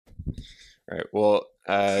Right. Well,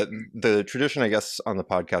 the tradition, I guess, on the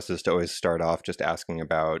podcast is to always start off just asking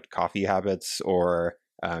about coffee habits, or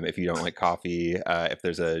if you don't like coffee, if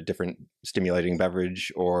there's a different stimulating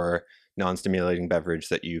beverage or non-stimulating beverage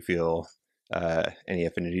that you feel any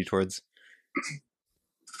affinity towards.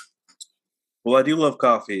 Well, I do love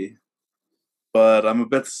coffee, but I'm a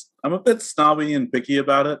bit snobby and picky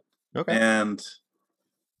about it. Okay. And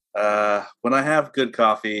when I have good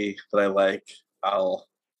coffee that I like, I'll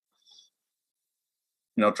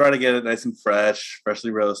try to get it nice and fresh,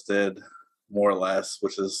 freshly roasted, more or less,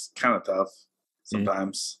 which is kind of tough Mm.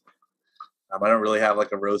 sometimes. I don't really have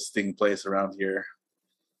like a roasting place around here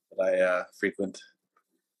that I frequent.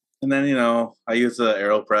 And then I use the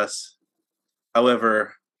Aeropress. However,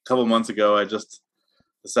 a couple months ago, I just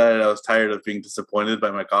decided I was tired of being disappointed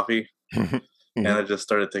by my coffee, and Mhm. I just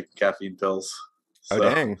started taking caffeine pills. Oh, So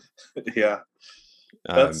dang. yeah,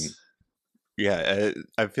 Um, that's yeah,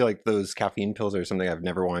 I feel like those caffeine pills are something I've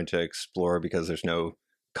never wanted to explore because there's no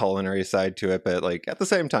culinary side to it. But like at the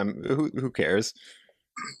same time, who cares?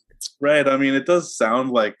 right. I mean, it does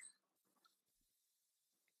sound like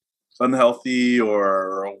unhealthy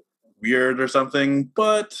or weird or something,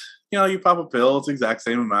 but you pop a pill, it's the exact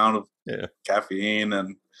same amount of Yeah, caffeine,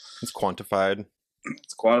 and it's quantified.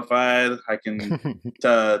 it's quantified. I can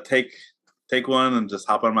take one and just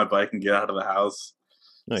hop on my bike and get out of the house.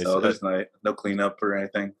 Nice. So there's no cleanup or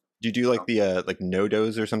anything. Do you do like the like no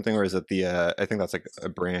dose or something, or is it the I think that's like a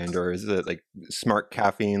brand, or is it like smart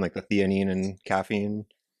caffeine, like the theanine and caffeine?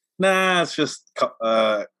 Nah, it's just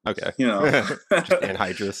Okay, you know, just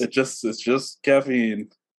anhydrous. it's just caffeine.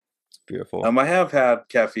 Beautiful. I have had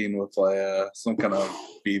caffeine with like some kind of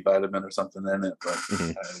B vitamin or something in it, but Hmm.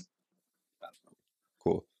 it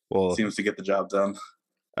Cool. Well, seems to get the job done.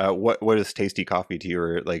 what is tasty coffee to you,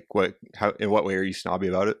 or like what how in what way are you snobby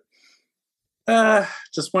about it?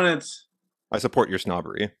 Just when it's. I support your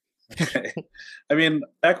snobbery. I mean,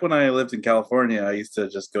 back when I lived in California, I used to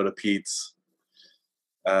just go to Pete's,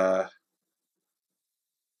 uh,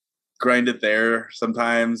 grind it there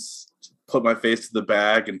sometimes, put my face to the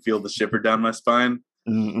bag and feel the shiver down my spine.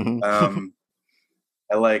 Hmm. Um,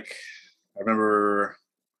 I like, I remember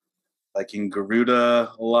liking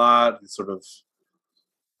Garuda a lot, sort of,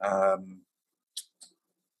 um,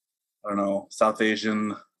 I don't know, South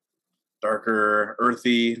Asian, darker,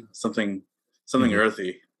 earthy, something Hmm.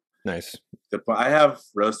 earthy. Nice. Good point. I have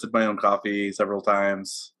roasted my own coffee several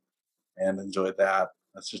times and enjoyed that.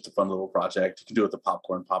 That's just a fun little project. You can do it with a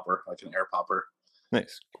popcorn popper, like an air popper.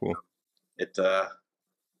 Nice. Cool. It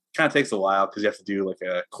kind of takes a while because you have to do like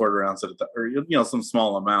a quarter ounce at a or some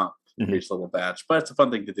small amount for Hmm. each little batch. But it's a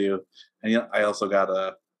fun thing to do. And I also got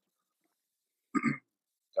a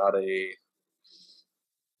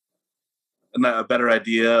better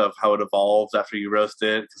idea of how it evolves after you roast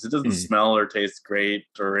it, because it doesn't Hmm. smell or taste great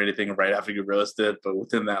or anything right after you roast it, but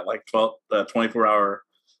within that like 24-hour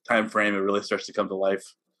time frame, it really starts to come to life.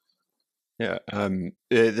 Yeah.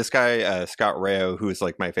 This guy, Scott Rao, who is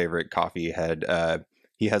like my favorite coffee head,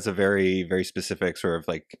 he has a very, very specific sort of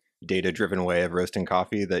like data driven way of roasting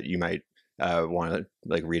coffee that you might want to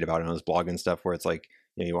like read about on his blog and stuff, where it's like,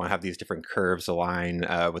 you want to have these different curves align with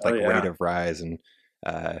Oh like rate yeah. of rise. And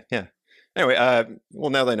yeah. Anyway, well,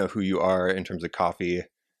 now that I know who you are in terms of coffee,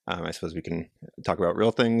 I suppose we can talk about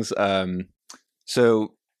real things.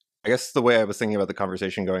 So I guess the way I was thinking about the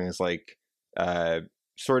conversation going is like, uh,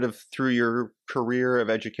 sort of through your career of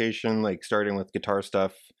education, like starting with guitar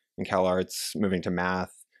stuff in Cal Arts, moving to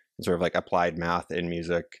math, and sort of like applied math in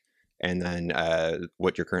music, and then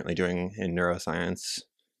what you're currently doing in neuroscience.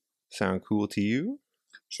 Sound cool to you?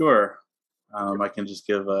 Sure. I can just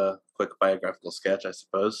give a quick biographical sketch, I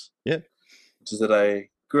suppose, Yeah. which is that I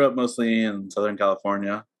grew up mostly in Southern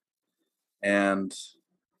California and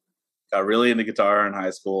got really into guitar in high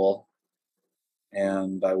school.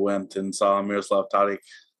 And I went and saw Miroslav Tadic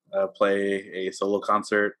play a solo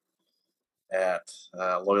concert at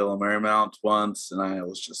Loyola Marymount once, and I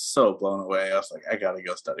was just so blown away. I was like, I gotta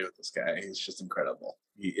go study with this guy. He's just incredible.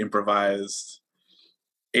 He improvised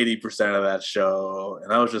 80% of that show,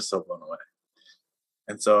 and I was just so blown away.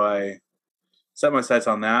 And so I set my sights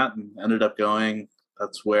on that and ended up going.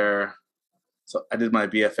 That's where so I did my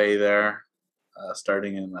BFA there,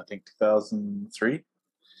 starting in I think 2003,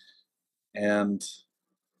 and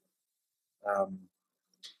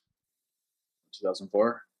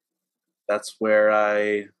 2004. That's where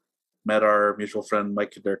I met our mutual friend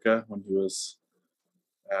Mike Kadirka when he was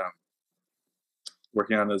um,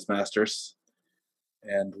 working on his master's,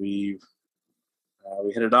 and we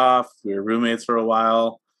hit it off. We were roommates for a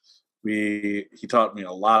while, He taught me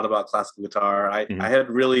a lot about classical guitar. I Hmm. had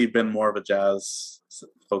really been more of a jazz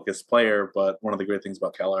focused player, but one of the great things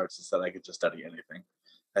about CalArts is that I could just study anything.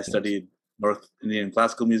 I Nice. studied North Indian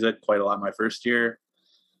classical music quite a lot my first year.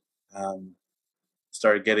 Um,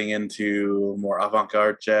 Started getting into more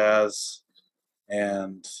avant-garde jazz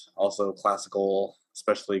and also classical,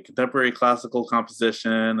 especially contemporary classical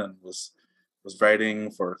composition, and was writing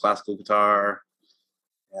for classical guitar.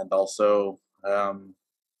 And also,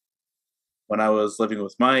 when I was living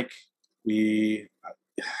with Mike, we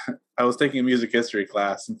I was taking a music history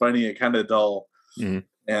class and finding it kind of dull, Hmm.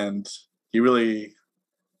 and he really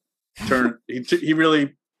he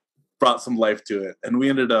really brought some life to it, and we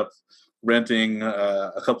ended up renting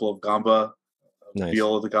a couple of gamba, Nice.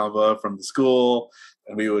 viola da gamba from the school,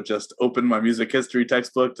 and we would just open my music history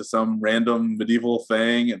textbook to some random medieval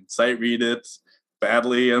thing and sight read it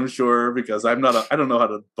badly, I'm sure, because I don't know how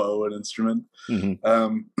to bow an instrument. Hmm.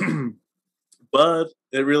 Um, but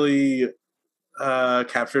it really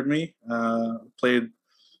captured me. Played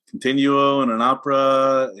continuo in an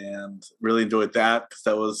opera and really enjoyed that because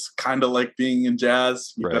that was kind of like being in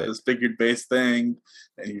jazz. You've got Right. this figured bass thing,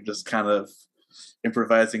 and you're just kind of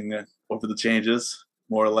improvising over the changes,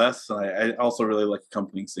 more or less. And I also really like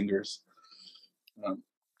accompanying singers. Um,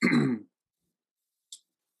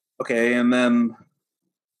 okay, and then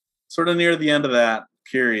sort of near the end of that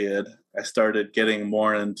period, I started getting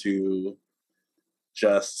more into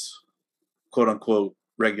just quote unquote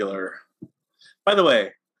regular. By the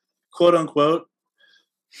way, quote unquote,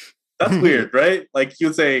 that's weird, right? Like you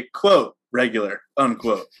would say, quote, regular,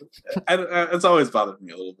 unquote. It's always bothered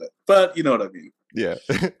me a little bit, but you know what I Yeah.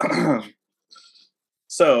 mean.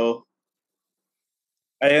 So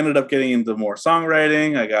I ended up getting into more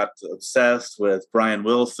songwriting. I got obsessed with Brian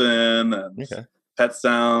Wilson and Okay. Pet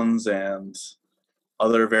Sounds and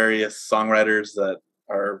other various songwriters that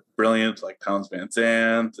are brilliant, like Townes Van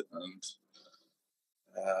Sant and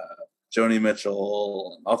Joni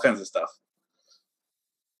Mitchell, and all kinds of stuff.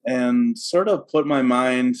 And sort of put my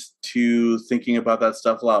mind to thinking about that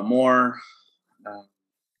stuff a lot more. Uh,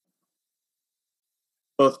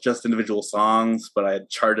 Both just individual songs, but I had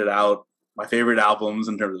charted out my favorite albums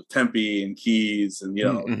in terms of tempi and keys, and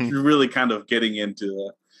Hmm. really kind of getting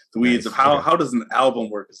into the weeds of Nice. Okay. how does an album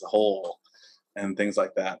work as a whole, and things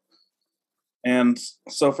like that. And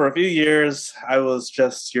so for a few years, I was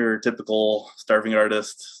just your typical starving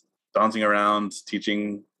artist, bouncing around,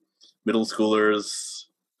 teaching middle schoolers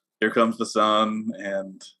 "Here Comes the Sun"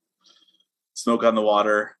 and "Smoke on the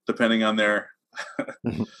Water," depending on their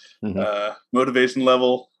Hmm. motivation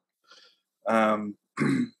level. Um,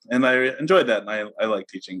 and I enjoyed that, and I like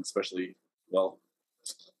teaching, especially well,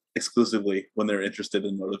 exclusively when they're interested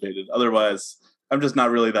and motivated. Otherwise, I'm just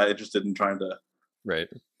not really that interested in trying to Right.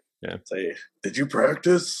 Yeah. say, "Did you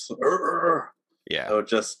practice?" I Yeah. would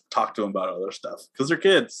just talk to them about other stuff because they're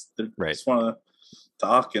kids. They Right. just want to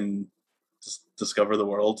talk and just discover the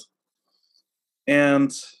world.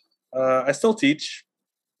 And I still teach,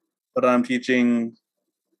 but I'm teaching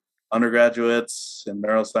undergraduates in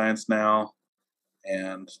neuroscience now,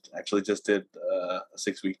 and actually just did a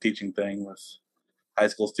 6-week teaching thing with high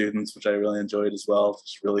school students, which I really enjoyed as well.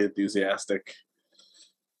 Just really enthusiastic.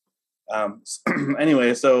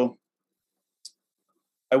 Anyway, so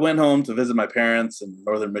I went home to visit my parents in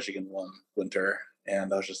northern Michigan one winter,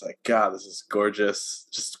 and I was just like, God, this is gorgeous.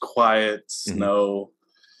 Just quiet, Hmm. snow.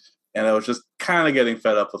 And I was just kind of getting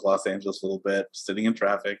fed up with Los Angeles a little bit, sitting in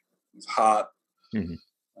traffic. It was hot. Hmm.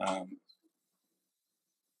 Um,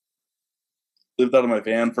 Lived out of my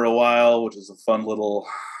van for a while, which was a fun little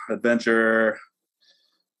adventure.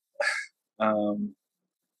 Um,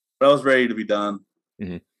 but I was ready to be done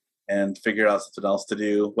Hmm. and figure out something else to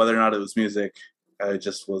do. Whether or not it was music, I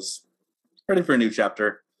just was ready for a new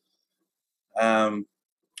chapter. Um,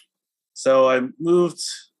 so I moved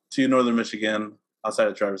to northern Michigan, outside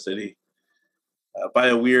of Traverse City. By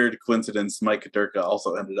a weird coincidence, Mike Katurka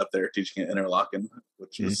also ended up there teaching at Interlochen,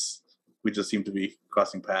 which Hmm. was we just seemed to be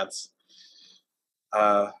crossing paths.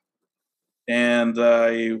 Uh, and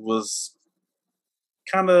I was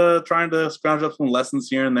kind of trying to scrounge up some lessons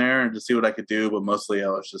here and there and just see what I could do. But mostly I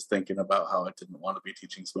was just thinking about how I didn't want to be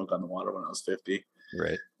teaching Smoke on the Water when I was 50.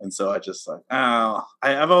 Right. And so I just like, oh,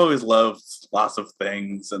 I've always loved lots of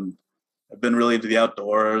things, and I've been really into the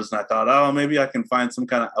outdoors. And I thought, oh, maybe I can find some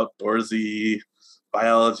kind of outdoorsy,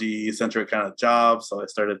 biology centric kind of job. So I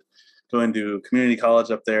started going to community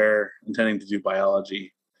college up there, intending to do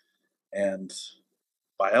biology. And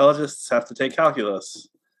biologists have to take calculus.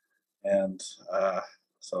 And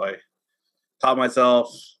so I taught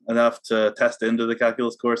myself enough to test into the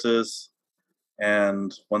calculus courses.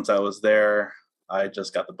 And once I was there, I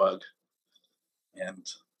just got the bug and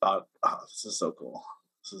thought, oh, this is so cool.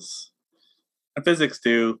 This is and physics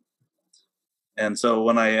too. And so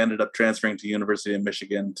when I ended up transferring to University of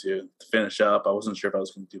Michigan to finish up, I wasn't sure if I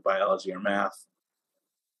was going to do biology or math.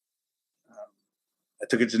 I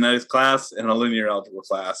took a genetics class and a linear algebra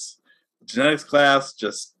class. The genetics class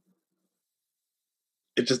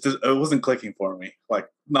it wasn't clicking for me. Like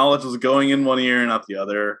knowledge was going in one ear and out the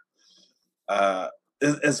other.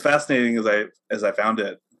 As fascinating as I found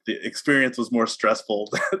it, the experience was more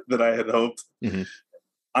stressful than I had hoped. Mm-hmm.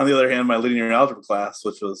 On the other hand, my linear algebra class,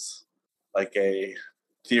 which was like a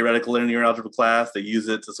theoretical linear algebra class, they use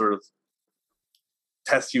it to sort of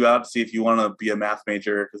test you out to see if you want to be a math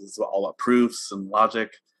major because it's all about proofs and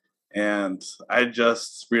logic. And I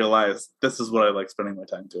just realized this is what I like spending my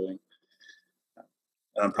time doing.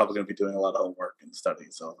 And I'm probably going to be doing a lot of homework and study.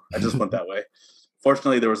 So I just went that way.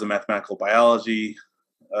 Fortunately, there was a mathematical biology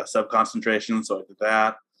sub-concentration, so I did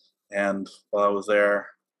that. And while I was there,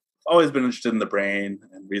 I've always been interested in the brain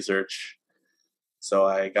and research. So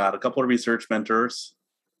I got a couple of research mentors,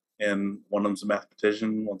 and one of them's a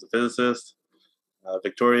mathematician, one's a physicist,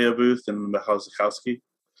 Victoria Booth and Michał Zakowski.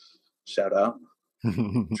 Shout out.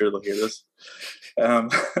 I'm sure they'll hear this.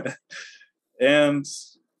 And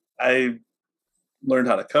I learned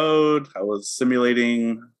how to code. I was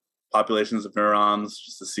simulating populations of neurons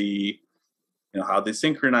just to see, how they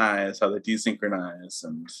synchronize, how they desynchronize,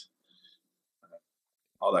 and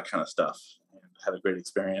all that kind of stuff. And had a great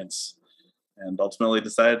experience, and ultimately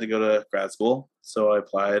decided to go to grad school. So I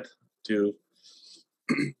applied to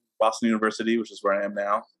Boston University, which is where I am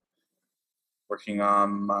now.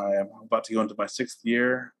 I'm about to go into my 6th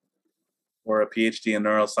year for a PhD in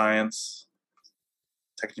neuroscience,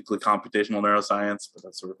 technically computational neuroscience, but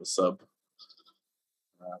that's sort of a sub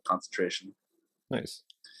concentration. Nice.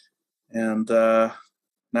 And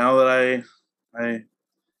now that I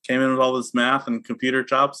came in with all this math and computer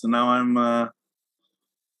chops, and now I'm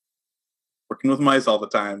working with mice all the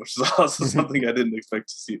time, which is also something I didn't expect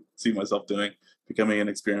to see myself doing, becoming an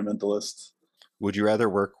experimentalist. Would you rather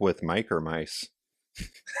work with Mike or mice?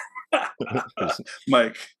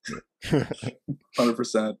 Mike.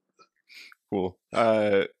 100%. Cool.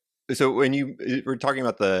 So when you were talking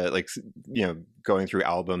about the going through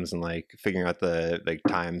albums and figuring out the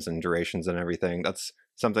times and durations and everything, that's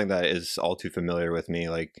something that is all too familiar with me.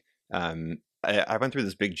 I went through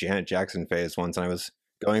this big Janet Jackson phase once, and I was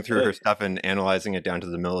going through her stuff and analyzing it down to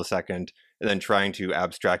the millisecond, and then trying to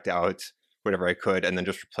abstract out whatever I could, and then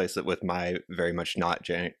just replace it with my very much not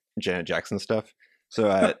Janet Jackson stuff.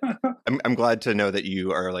 So I'm glad to know that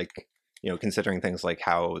you are considering things like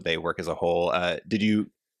how they work as a whole. Did you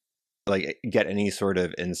get any sort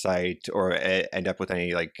of insight or end up with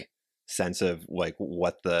any sense of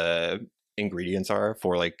what the ingredients are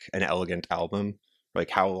for an elegant album?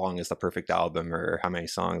 How long is the perfect album, or how many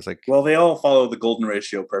songs? Well, they all follow the golden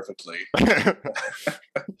ratio perfectly. I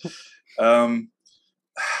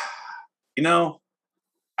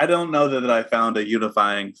don't know that I found a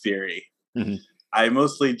unifying theory. Mm-hmm. I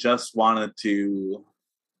mostly just wanted to.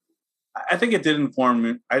 I think it did inform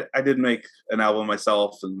me. I did make an album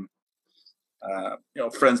myself, and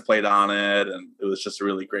friends played on it, and it was just a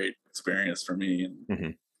really great experience for me.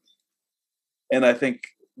 And I think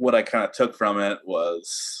what I kind of took from it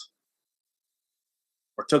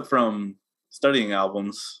took from studying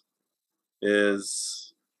albums,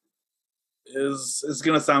 is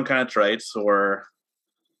going to sound kind of trite or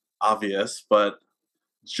obvious, but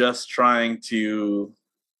just trying to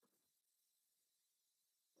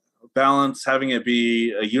balance having it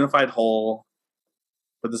be a unified whole,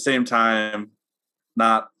 but at the same time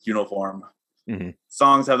not uniform. Mm-hmm.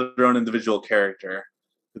 Songs have their own individual character,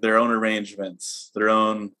 their own arrangements, their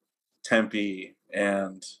own tempi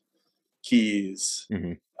and keys.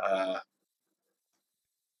 Mm-hmm.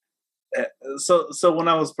 So when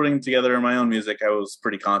I was putting together my own music, I was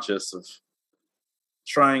pretty conscious of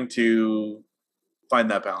trying to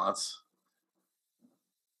find that balance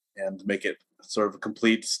and make it sort of a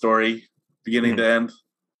complete story, beginning to end,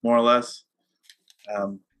 more or less. Yeah,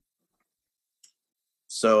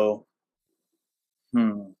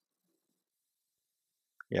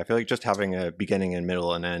 I feel like just having a beginning and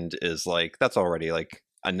middle and end is that's already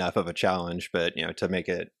enough of a challenge, but to make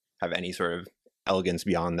it have any sort of elegance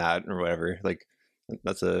beyond that or whatever,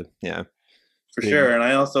 that's for sure. And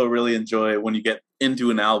I also really enjoy when you get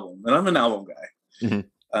into an album, and I'm an album guy.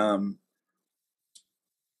 Mm-hmm.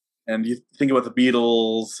 And you think about the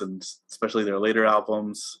Beatles, and especially their later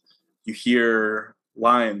albums, you hear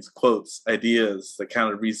lines, quotes, ideas that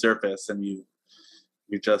kind of resurface, and you're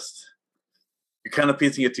kind of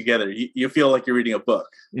piecing it together. You feel like you're reading a book,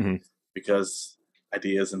 mm-hmm. because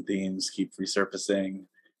ideas and themes keep resurfacing.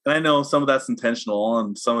 And I know some of that's intentional,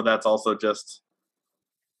 and some of that's also just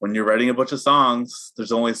when you're writing a bunch of songs,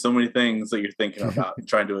 there's only so many things that you're thinking about and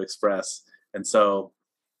trying to express. And so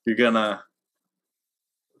you're gonna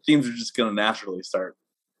themes are just gonna naturally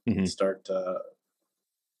Mhm. start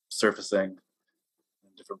surfacing in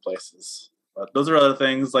different places. But those are other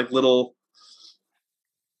things like little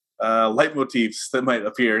leitmotifs that might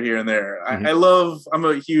appear here and there. Mhm. I'm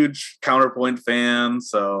a huge Counterpoint fan,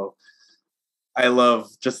 so I love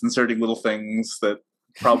just inserting little things that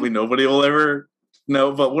probably nobody will ever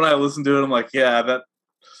know. But when I listen to it, I'm like, yeah,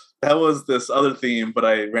 that was this other theme, but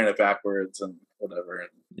I ran it backwards and whatever.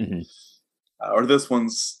 Mhm. Or this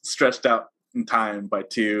one's stretched out in time by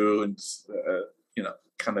two, and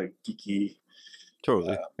kind of geeky Totally.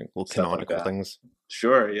 Like little stuff like canonical that. things.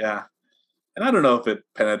 Sure, yeah. And I don't know if it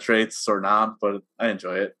penetrates or not, but I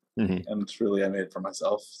enjoy it, Mhm. and it's really I made it for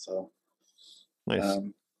myself. So, Nice.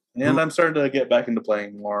 um, and Who I'm starting to get back into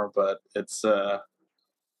playing more, but it's a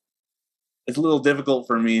little difficult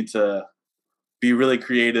for me to be really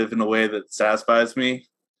creative in a way that satisfies me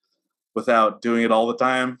without doing it all the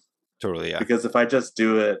time. Totally, yeah. Because if I just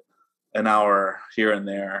do it an hour here and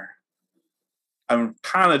there, I'm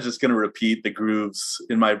kind of just going to repeat the grooves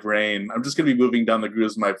in my brain. I'm just going to be moving down the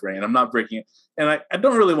grooves in my brain. I'm not breaking it, and I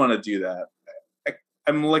don't really want to do that. I,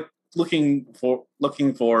 I'm like looking for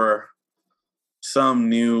some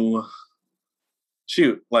new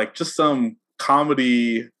like just some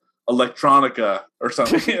comedy electronica or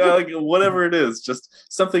something, like whatever it is, just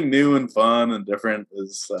something new and fun and different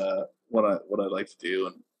is what I like to do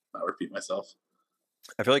and not repeat myself.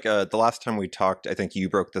 I feel like the last time we talked, I think you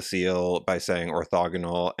broke the seal by saying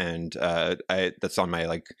orthogonal, and that's on my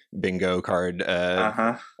like bingo card, Uh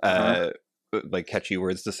huh. Uh huh. uh, like catchy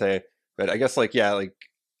words to say. But I guess like yeah, like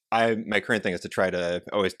my current thing is to try to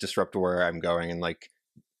always disrupt where I'm going and like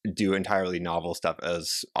do entirely novel stuff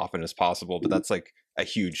as often as possible. But that's like a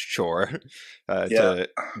huge chore Yeah, to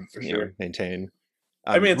for sure. maintain.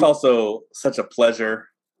 I mean, it's also such a pleasure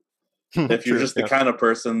if you're True, just the yeah. kind of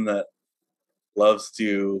person that loves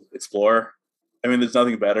to explore. I mean, there's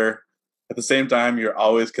nothing better. At the same time, you're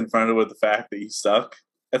always confronted with the fact that you suck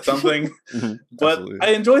at something. Mhm, But absolutely.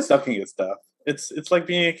 I enjoy sucking at stuff. It's like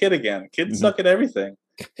being a kid again. Kids Mhm, suck at everything,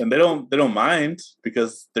 and they don't mind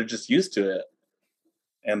because they're just used to it.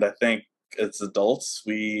 And I think as adults,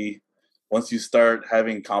 we once you start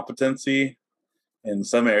having competency in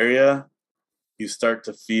some area, you start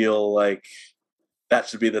to feel like that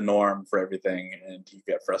should be the norm for everything, and you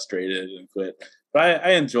get frustrated and quit. But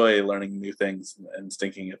I enjoy learning new things and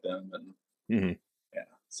stinking at them, and mhm. yeah.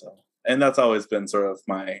 So, and that's always been sort of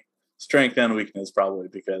my strength and weakness, probably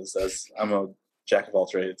because as I'm a jack of all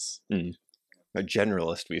trades, Mm. A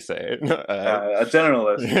generalist, we say. a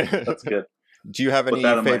generalist. That's good. Do you have Put any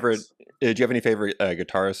that in my. favorite? Do you have any favorite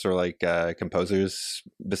guitarists or like composers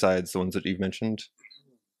besides the ones that you've mentioned?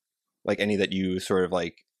 Like any that you sort of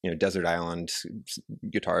like, Desert Island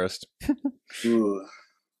guitarist? Ooh.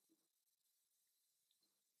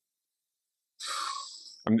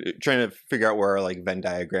 I'm trying to figure out where our like Venn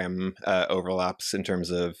diagram overlaps in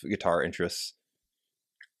terms of guitar interests.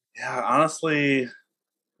 Yeah, honestly, I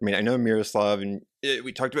mean, I know Miroslav, and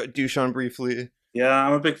we talked about Dushan briefly. yeah,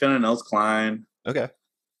 I'm a big fan of Nels Klein, Okay,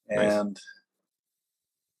 nice. and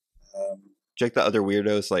um, Check the other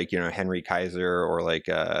weirdos like Henry Kaiser or like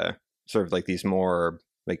sort of like these more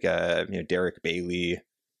like Derek Bailey.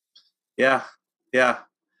 yeah, yeah.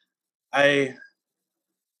 I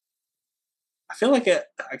I feel like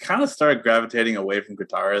I kind of started gravitating away from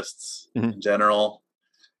guitarists Mhm, in general,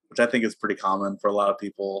 which I think is pretty common for a lot of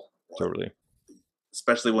people. Like, totally.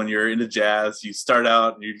 especially when you're into jazz, you start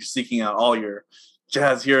out and you're seeking out all your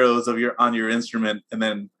jazz heroes on your instrument, and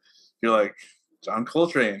then you're like John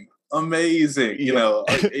Coltrane, amazing.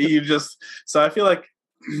 Yep. You just so I feel like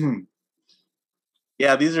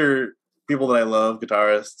yeah, these are people that I love,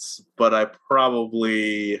 guitarists, but I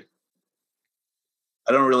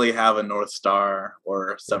don't really have a North Star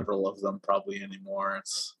or several of them probably anymore.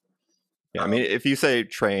 It's Yeah, I mean, um, if you say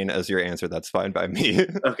train as your answer, that's fine by me.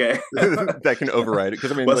 okay. That can override it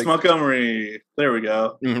because I mean, Wes like, Montgomery. There we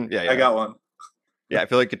go. yeah, I yeah, got one. yeah. I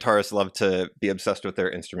feel like guitarists love to be obsessed with their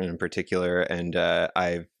instrument in particular, and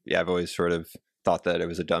I've always sort of thought that it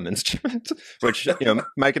was a dumb instrument, which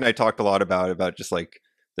Mike and I talked a lot about just like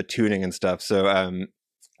the tuning and stuff. So,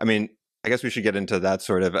 I mean, I guess we should get into that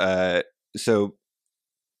sort of. So,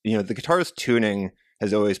 the guitarist tuning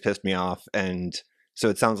has always pissed me off, and so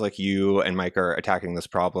it sounds like you and Mike are attacking this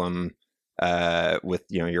problem with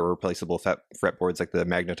your replaceable fretboards, like the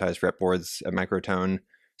magnetized fretboards at Microtone.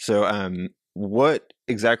 So what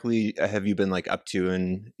exactly have you been like up to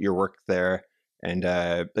in your work there? And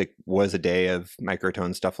like, what does a day of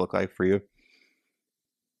microtone stuff look like for you?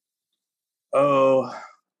 Oh,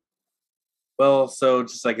 well, so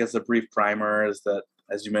just I guess a brief primer is that,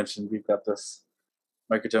 as you mentioned, we've got this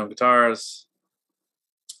microtone guitars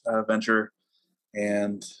venture,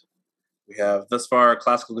 and we have thus far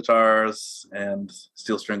classical guitars and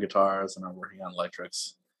steel string guitars, and are working on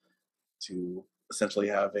electrics to essentially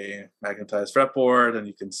have a magnetized fretboard, and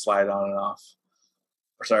you can slide on and off,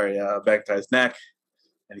 or sorry, magnetized neck,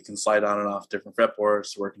 and you can slide on and off different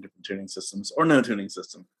fretboards to work in different tuning systems, or no tuning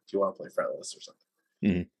system if you want to play fretless or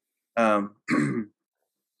something. Mhm.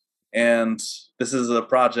 And this is a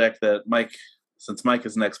project that Mike, since Mike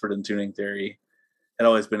is an expert in tuning theory, had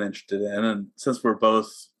always been interested in. And since we're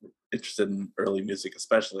both interested in early music,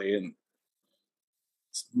 especially, and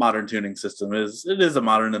modern tuning system is a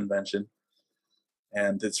modern invention.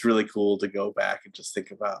 And it's really cool to go back and just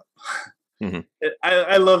think about. Mhm.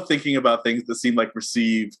 I love thinking about things that seem like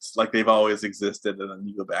received, like they've always existed, and then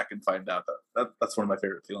you go back and find out that's one of my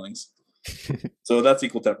favorite feelings. So that's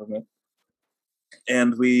Equal Temperament.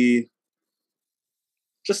 And we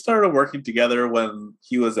just started working together when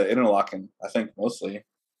he was at Interlochen, I think mostly.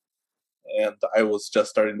 And I was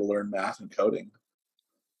just starting to learn math and coding.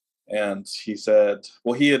 And he said,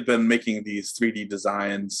 well, he had been making these 3D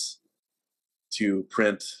designs to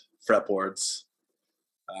print fretboards,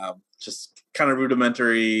 just kind of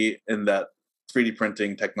rudimentary in that 3D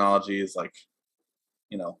printing technology is like,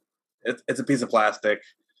 it's a piece of plastic.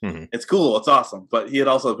 Mhm. It's cool. It's awesome. But he had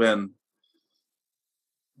also been,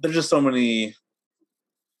 there's just so many,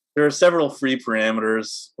 there are several free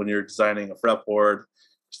parameters when you're designing a fretboard,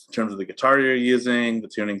 just in terms of the guitar you're using, the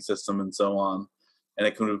tuning system, and so on. And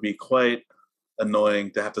it can be quite annoying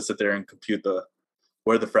to have to sit there and compute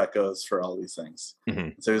where the fret goes for all these things.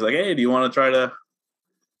 Mhm. So he's like, hey, do you want to try to,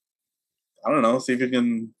 I don't know, see if you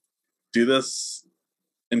can do this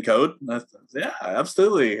in code? And I said, yeah,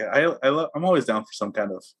 absolutely. I'm always down for some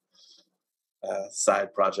kind of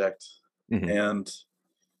side project. Mhm. And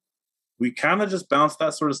we kind of just bounced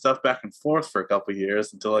that sort of stuff back and forth for a couple of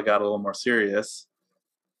years until I got a little more serious.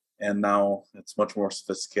 And now it's much more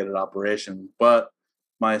sophisticated operation. But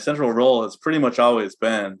my central role has pretty much always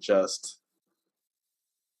been just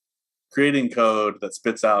creating code that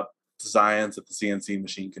spits out designs that the CNC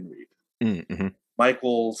machine can read. Mhm. Mike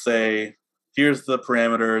will say, here's the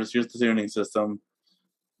parameters, here's the tuning system.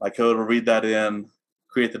 My code will read that in,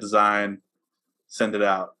 create the design, send it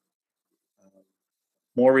out.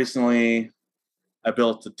 More recently, I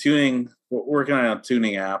built we're working on a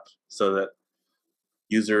tuning app so that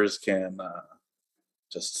users can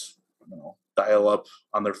just dial up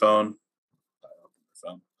on their phone,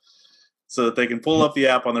 so that they can pull up the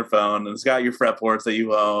app on their phone, and it's got your fretboards that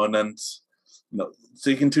you own, and so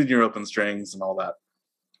you can tune your open strings and all that.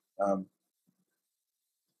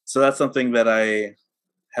 So that's something that I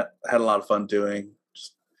had a lot of fun doing,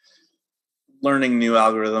 just learning new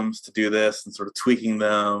algorithms to do this and sort of tweaking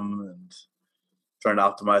them and trying to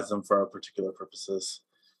optimize them for our particular purposes.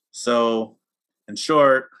 So, in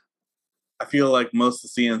short, I feel like most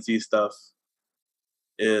of the CNC stuff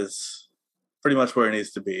is pretty much where it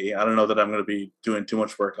needs to be. I don't know that I'm going to be doing too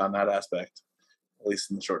much work on that aspect, at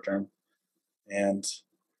least in the short term. And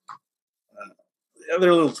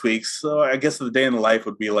other little tweaks. So I guess the day in the life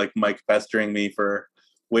would be like Mike pestering me for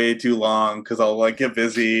way too long because I'll like get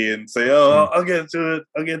busy and say, "Oh, I'll get to it.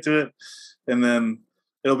 I'll get to it," and then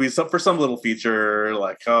it'll be for some little feature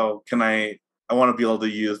like, "Oh, can I want to be able to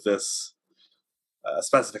use this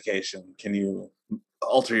specification. Can you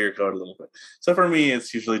alter your code a little bit?" So for me,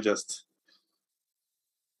 it's usually just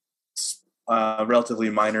relatively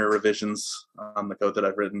minor revisions on the code that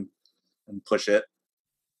I've written and push it,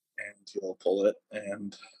 and you'll pull it.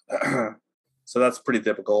 And so that's pretty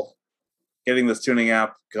typical. Getting this tuning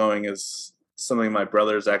app going is something my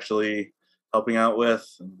brother's actually helping out with.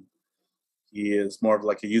 And he is more of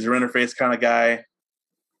like a user interface kind of guy,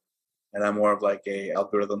 and I'm more of like a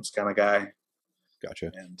algorithms kind of guy.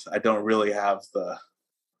 Gotcha. And I don't really have the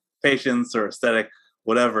patience or aesthetic,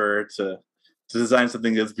 whatever, to design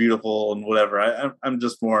something that's beautiful and whatever. I'm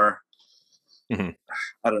just more, Mhm.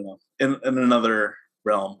 I don't know, in another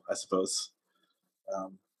realm, I suppose.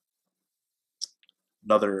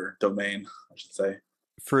 Another domain, I should say.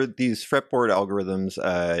 For these fretboard algorithms,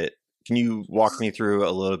 can you walk me through a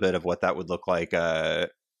little bit of what that would look like?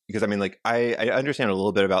 Because I mean, like, I understand a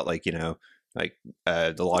little bit about like like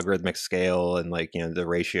the logarithmic scale and like the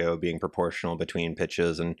ratio being proportional between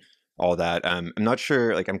pitches and all that. I'm not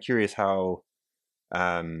sure. Like, I'm curious how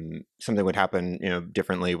something would happen,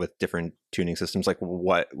 differently with different tuning systems, like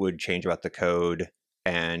what would change about the code?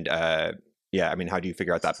 And yeah, I mean, how do you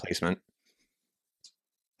figure out that placement?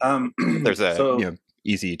 If there's a, So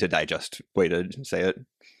easy to digest way to say it.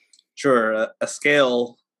 sure, a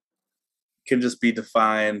scale can just be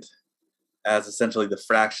defined as essentially the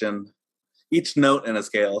fraction. Each note in a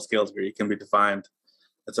scale degree, can be defined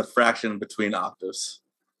as a fraction between octaves.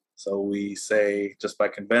 So we say, just by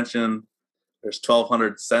convention, there's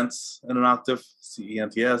 1,200 cents in an octave,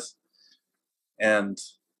 CENTS, and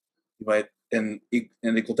you might in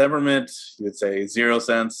equal temperament, you would say 0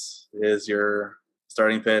 cents is your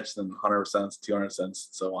starting pitch, then 100 cents, 200 cents,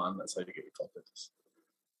 and so on. That's how you get your 12 pitches.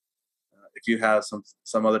 If you have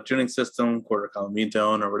some other tuning system, quarter column mean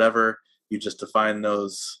tone or whatever, you just define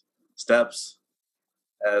those steps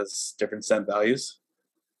as different cent values.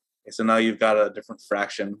 Okay, so now you've got a different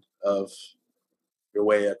fraction of your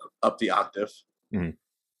way up the octave. Mm-hmm.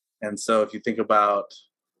 And so if you think about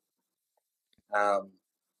the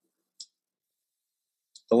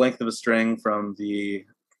length of a string from the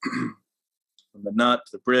from the nut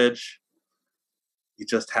to the bridge, you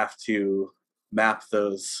just have to map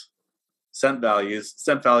those cent values.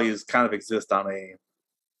 Cent values kind of exist on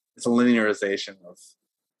it's a linearization of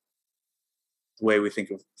the way we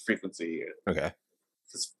think of frequency. Okay.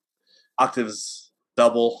 Because octaves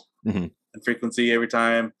double mm-hmm. in frequency every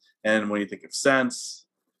time, and when you think of cents,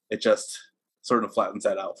 it just sort of flattens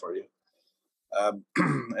that out for you.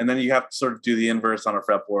 And then you have to sort of do the inverse on a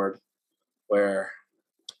fretboard, where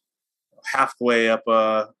half the way up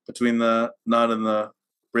between the nut and the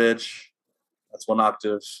bridge, that's 1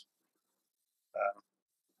 octave.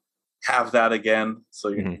 Halve that again, so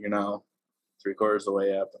you're now 3/4 of the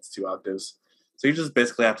way up. That's 2 octaves. So you just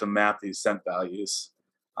basically have to map these cent values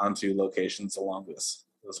onto locations along this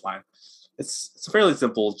line. It's a fairly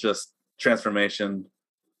simple just transformation.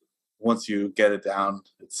 Once you get it down,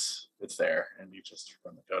 it's there, and you just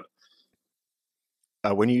run the code.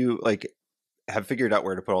 When you have figured out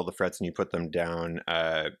where to put all the frets and you put them down,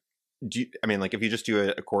 if you just do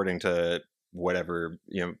it according to whatever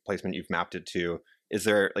placement you've mapped it to, is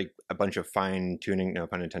there a bunch of fine tuning, no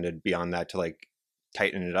pun intended, beyond that to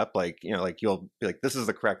tighten it up? You'll be like, this is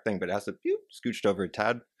the correct thing, but it has to be scooched over a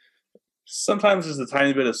tad. Sometimes there's a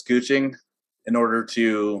tiny bit of scooching in order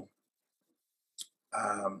to.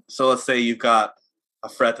 So let's say you've got a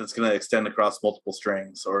fret that's going to extend across multiple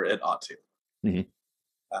strings, or it ought to. Mm-hmm.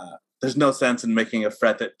 There's no sense in making a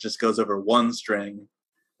fret that just goes over one string,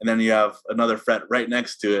 and then you have another fret right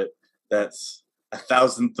next to it that's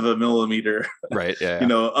 1,000th of a millimeter, right? Yeah.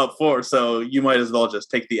 Up for. So you might as well just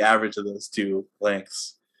take the average of those two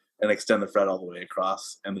lengths and extend the fret all the way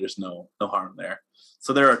across, and there's no harm there.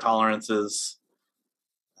 So there are tolerances.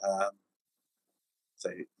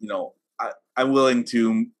 I'm willing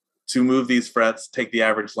to move these frets, take the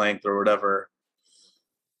average length or whatever,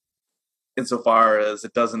 insofar as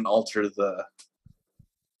it doesn't alter the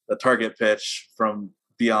target pitch from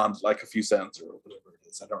beyond a few cents or whatever it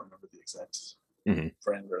is. I don't remember the exact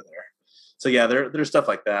parameter there. So yeah, there's stuff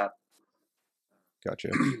like that. Gotcha.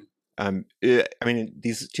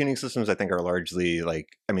 These tuning systems, I think, are largely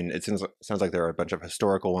it sounds like there are a bunch of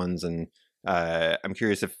historical ones, and I'm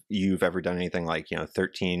curious if you've ever done anything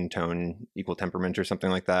 13 tone equal temperament or something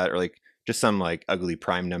like that, or just some ugly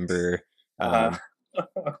prime number. There's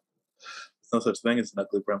no such thing as an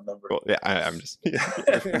ugly prime number. Well, yeah, I'm just.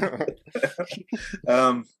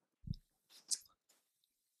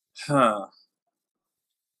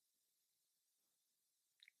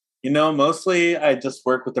 Mostly I just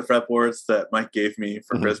work with the fretboards that Mike gave me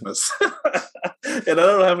for Christmas. And I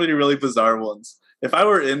don't have any really bizarre ones. If I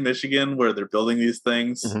were in Michigan where they're building these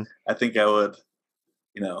things, I think I would,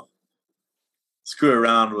 screw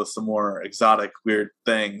around with some more exotic, weird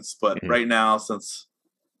things. But right now, since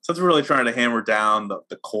we're really trying to hammer down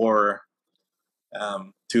the core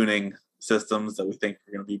tuning systems that we think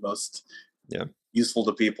are going to be most useful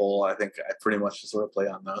to people, I think I pretty much just sort of play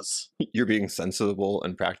on those. You're being sensible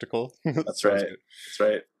and practical. That's right. That's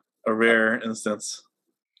right. A rare instance.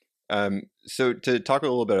 So to talk a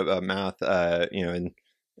little bit about math, I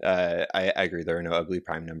agree there are no ugly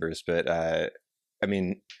prime numbers, but I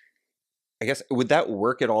guess would that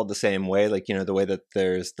work at all the same way? The way that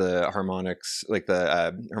there's the harmonics,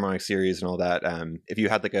 the harmonic series and all that. If you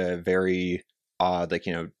had a very odd,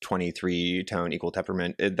 23 tone equal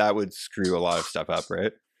temperament, that would screw a lot of stuff up,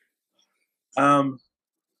 right? Well,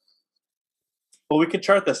 we could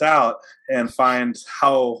chart this out and find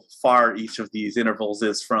how far each of these intervals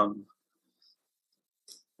is from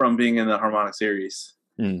being in the harmonic series,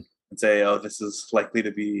 and say, oh, this is likely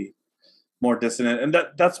to be more dissonant, and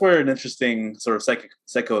that's where an interesting sort of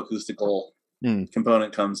psychoacoustical Mm.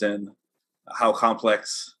 component comes in. How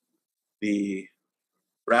complex the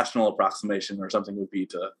rational approximation or something would be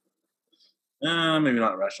to maybe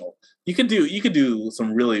not rational. You could do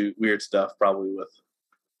some really weird stuff probably with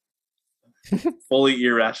fully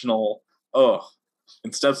irrational. Oh,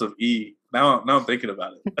 in steps of E. Now I'm thinking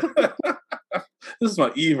about it. This is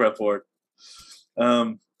my E report.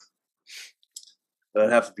 But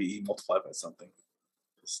it'd have to be E multiplied by something.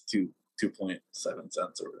 It's 2.7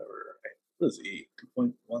 cents or whatever. Right? What is E?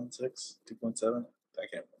 2.16? 2.7? I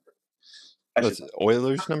can't remember. That's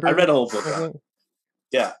Euler's number? I read a whole book on it.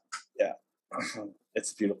 Yeah.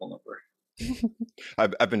 It's a beautiful number.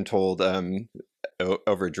 I've been told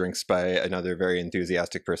over drinks by another very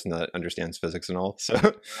enthusiastic person that understands physics and all. So,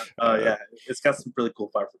 yeah, it's got some really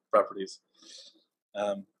cool properties.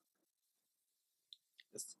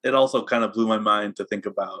 It also kind of blew my mind to think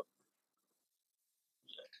about.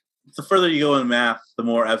 The further you go in math, the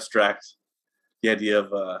more abstract the idea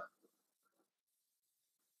of.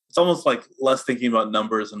 It's almost like less thinking about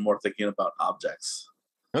numbers and more thinking about objects.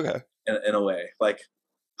 Okay. In a way, like,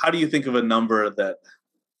 how do you think of a number that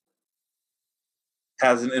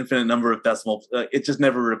has an infinite number of decimal? It just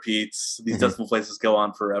never repeats. These decimal places go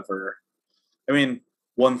on forever. I mean,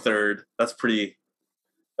 1/3.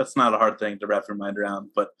 That's not a hard thing to wrap your mind around,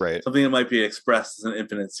 but something that might be expressed as an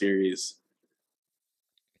infinite series.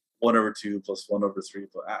 1/2 plus 1/3.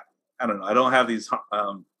 But I don't know. I don't have these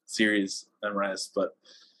series memorized, but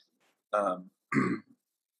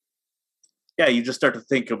yeah, you just start to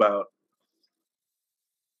think about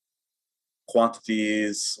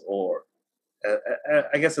quantities, or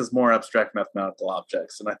I guess as more abstract mathematical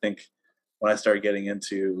objects. And I think when I started getting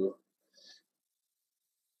into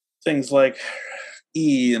things like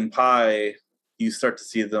E and pi, you start to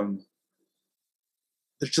see them.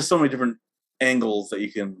 There's just so many different angles that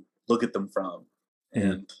you can look at them from.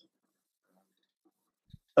 And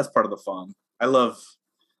that's part of the fun. I love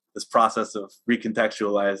this process of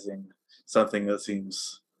recontextualizing something that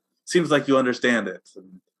seems like you understand it.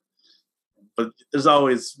 But there's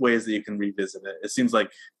always ways that you can revisit it. It seems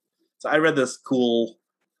like, so I read this cool,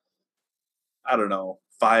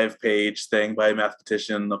 5-page thing by a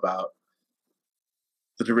mathematician about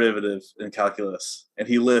the derivative in calculus, and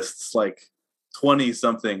he lists like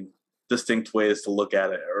 20-something distinct ways to look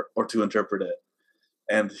at it or to interpret it.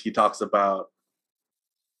 And he talks about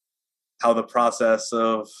how the process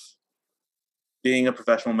of being a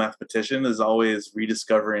professional mathematician is always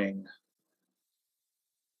rediscovering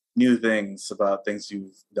new things about things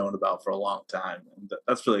you've known about for a long time. And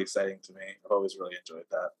that's really exciting to me. I've always really enjoyed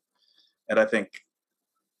that. And I think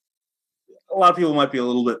a lot of people might be a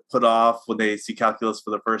little bit put off when they see calculus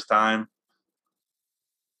for the first time,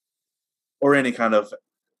 or any kind of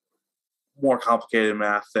more complicated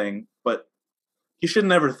math thing. But you should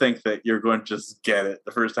never think that you're going to just get it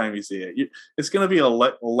the first time you see it. It's going to be a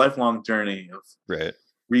lifelong journey of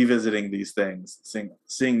revisiting these things,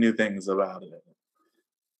 seeing new things about it.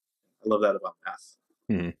 I love that about math.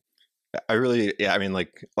 I really, I mean,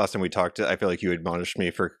 like last time we talked, I feel like you admonished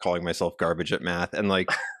me for calling myself garbage at math. And like,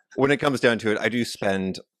 when it comes down to it, I do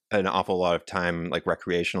spend an awful lot of time like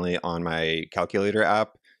recreationally on my calculator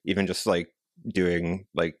app, even just like doing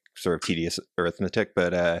like sort of tedious arithmetic.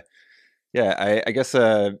 But yeah, I guess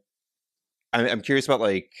I'm curious about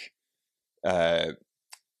like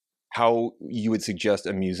how you would suggest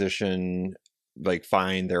a musician like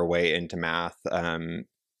find their way into math.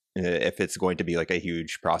 If it's going to be like a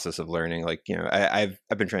huge process of learning, like, I've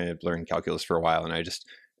been trying to learn calculus for a while, and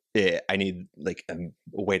I need like a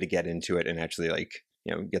way to get into it and actually like,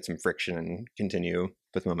 get some friction and continue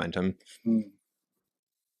with momentum.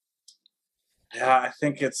 Yeah, I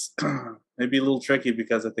think it's maybe a little tricky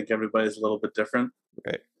because I think everybody's a little bit different.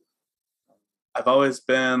 Right. I've always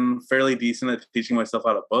been fairly decent at teaching myself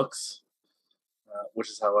out of books, which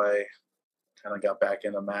is how I kind of got back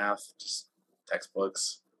into math, just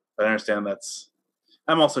textbooks. But I understand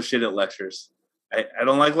I'm also shit at lectures. I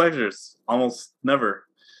don't like lectures, almost never.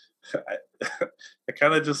 I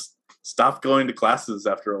kind of just stopped going to classes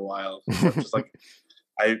after a while. Just like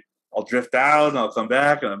I'll drift out and I'll come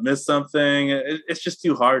back and I miss something. It's just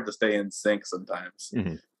too hard to stay in sync sometimes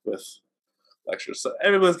with lectures. So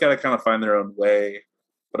everybody's got to kind of find their own way.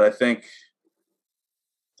 But I think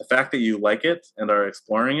the fact that you like it and are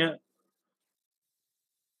exploring it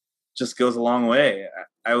just goes a long way.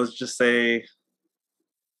 I would just say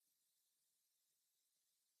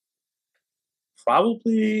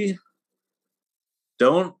probably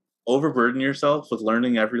don't overburden yourself with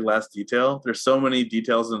learning every last detail. There's so many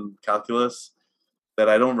details in calculus that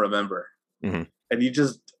I don't remember. And you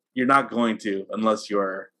just you're not going to unless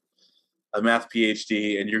you're a math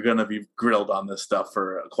PhD and you're going to be grilled on this stuff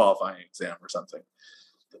for a qualifying exam or something.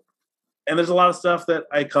 And there's a lot of stuff that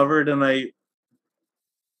I covered and I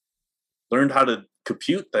learned how to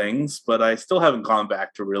compute things, but I still haven't gone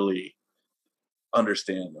back to really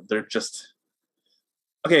understand them. They're just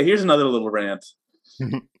okay. Here's another little rant: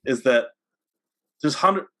 is that there's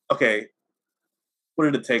hundred. Okay, what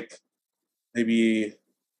did it take? Maybe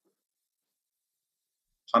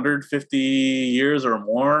 150 years or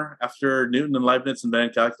more after Newton and Leibniz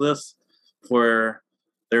invented calculus for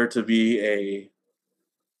there to be a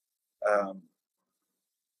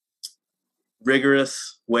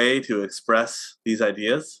rigorous way to express these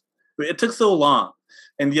ideas. It took so long,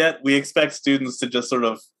 and yet we expect students to just sort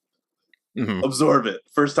of absorb it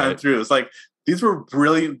first time through. It's like these were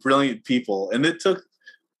brilliant people, and it took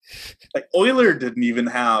like Euler didn't even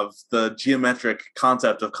have the geometric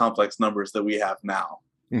concept of complex numbers that we have now,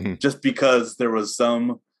 just because there was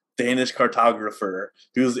some Danish cartographer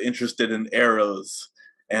who was interested in arrows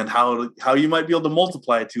and how you might be able to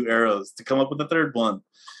multiply two arrows to come up with a third one.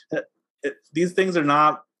 These things are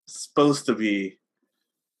not supposed to be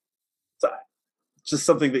just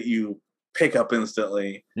something that you pick up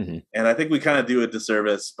instantly. And I think we kind of do a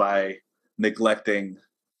disservice by neglecting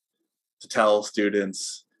to tell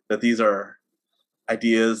students that these are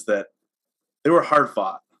ideas that they were hard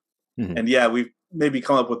fought. And yeah, we've maybe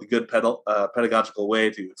come up with a good pedagogical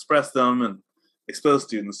way to express them and expose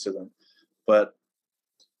students to them. But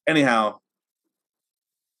anyhow,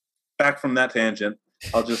 back from that tangent,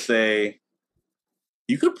 I'll just say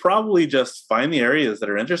you could probably just find the areas that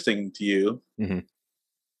are interesting to you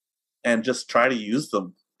and just try to use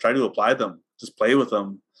them, try to apply them, just play with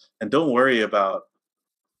them, and don't worry about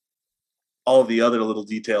all the other little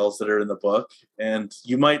details that are in the book. And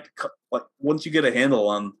you might, like, once you get a handle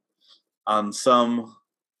on some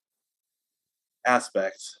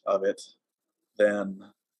aspect of it, then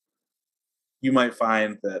you might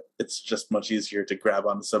find that it's just much easier to grab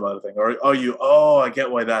onto some other thing. Or I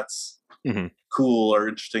get why that's cool or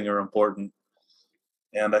interesting or important.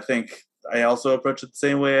 And I think I also approach it the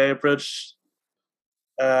same way I approach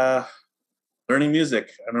learning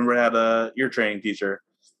music. I remember I had a ear training teacher.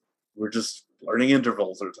 We're just learning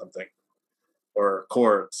intervals or something, or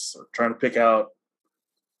chords, or trying to pick out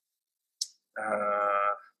I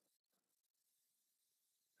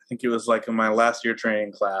think it was like in my last year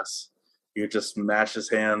training class, he would just mash his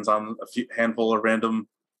hands on a handful of random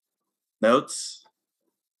notes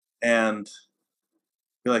and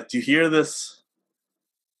be like, do you hear this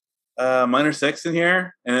minor six in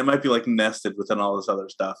here? And it might be like nested within all this other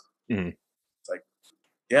stuff. It's like,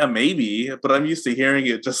 yeah, maybe, but I'm used to hearing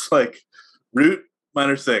it just like root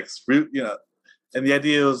minor six, root, and the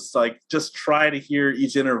idea was like, just try to hear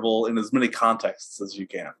each interval in as many contexts as you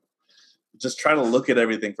can. Just try to look at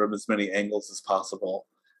everything from as many angles as possible.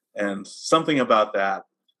 And something about that,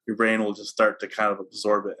 your brain will just start to kind of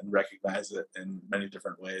absorb it and recognize it in many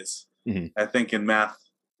different ways. I think in math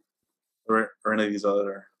or any of these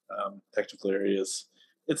other technical areas,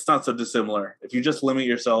 it's not so dissimilar. If you just limit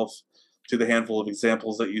yourself to the handful of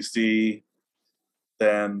examples that you see,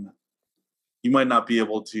 then you might not be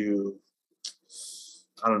able to,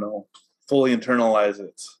 fully internalize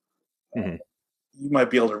it. You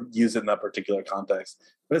might be able to use it in that particular context,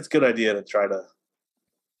 but it's a good idea to try to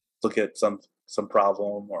look at some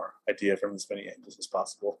problem or idea from as many angles as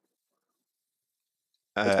possible.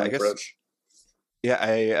 That's my approach.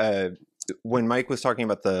 Yeah, when Mike was talking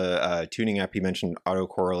about the tuning app, he mentioned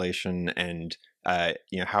autocorrelation and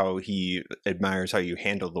how he admires how you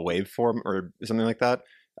handle the waveform or something like that.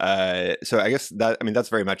 So I guess that's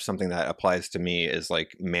very much something that applies to me, is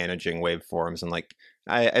like managing waveforms, and like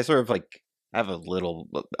I sort of like have a little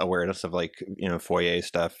awareness of like Fourier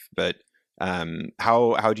stuff, but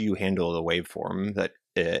how do you handle the waveform that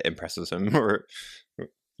impresses him? Or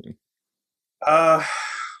I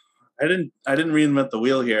didn't reinvent the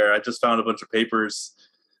wheel here. I just found a bunch of papers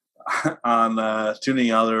on tuning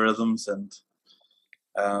algorithms and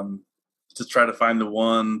to try to find the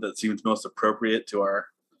one that seems most appropriate to our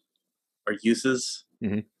uses.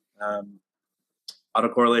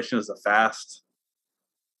 Autocorrelation is a fast,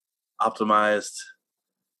 optimized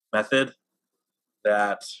method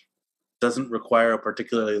that doesn't require a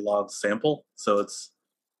particularly long sample, so it's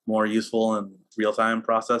more useful in real-time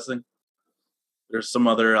processing. There's some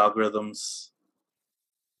other algorithms,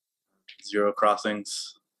 zero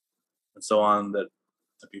crossings, and so on, that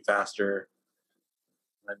be faster.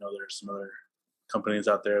 I know there's some other companies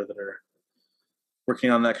out there that are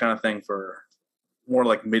working on that kind of thing for more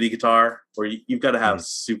like MIDI guitar, where you've got to have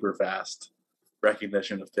super fast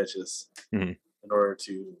recognition of pitches. in order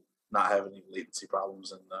to not have any latency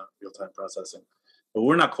problems in the real-time processing. But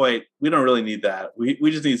we don't really need that.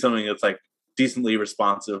 We just need something that's like decently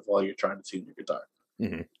responsive while you're trying to tune your guitar.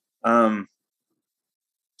 Mm-hmm.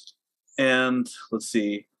 And let's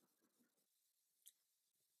see.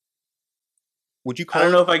 Would you call I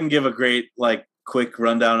don't know if I can give a great like quick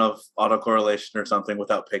rundown of autocorrelation or something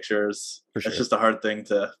without pictures. For sure. It's just a hard thing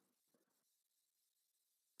to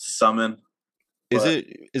summon. Is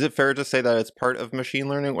it fair to say that it's part of machine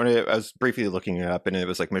learning? When I was briefly looking it up, and it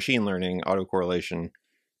was like machine learning autocorrelation,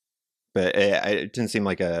 but it didn't seem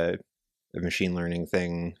like a machine learning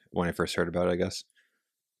thing when I first heard about it, I guess.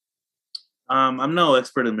 I'm no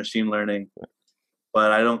expert in machine learning,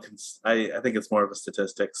 but I think it's more of a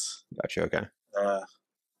statistics. Gotcha. Okay.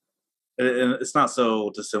 And it's not so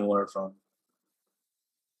dissimilar from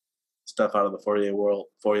stuff out of the Fourier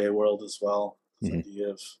world as well. The idea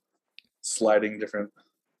of sliding different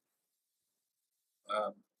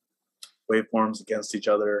waveforms against each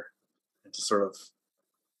other, and to sort of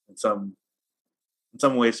in some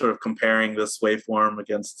way sort of comparing this waveform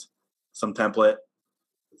against some template.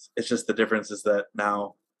 It's just the difference is that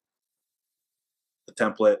now the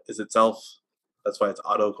template is itself. That's why it's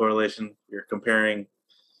autocorrelation. You're comparing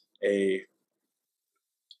a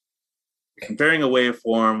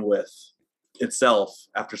waveform with itself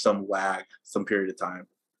after some lag, some period of time.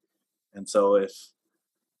 And so if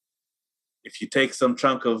you take some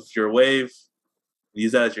chunk of your wave,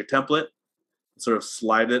 use that as your template, and sort of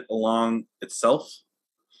slide it along itself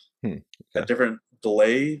at different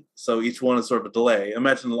delay. So each one is sort of a delay.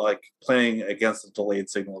 Imagine like playing against a delayed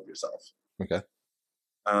signal of yourself. Okay.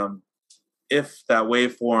 If that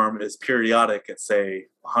waveform is periodic at say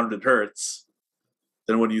 100 hertz,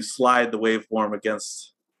 then when you slide the waveform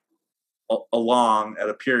against along at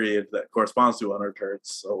a period that corresponds to 100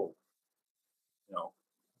 hertz, so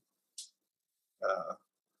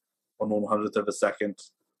 1/100th of a second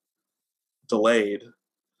delayed,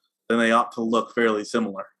 then they ought to look fairly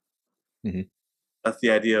similar. Mm-hmm. That's the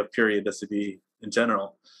idea of periodicity in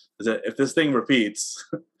general. Is that if this thing repeats,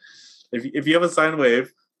 if you have a sine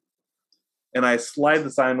wave, and I slide the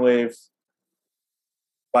sine wave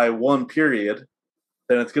by one period,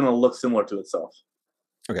 then it's going to look similar to itself.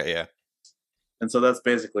 Okay, yeah. And so that's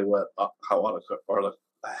basically how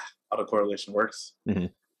autocorrelation works. Mm-hmm.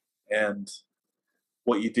 And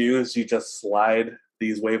what you do is you just slide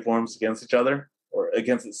these waveforms against each other or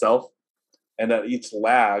against itself, and at each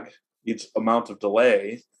lag, each amount of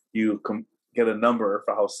delay, you get a number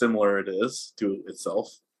for how similar it is to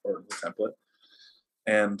itself or the template.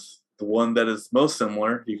 And the one that is most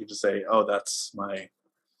similar, you could just say, oh, that's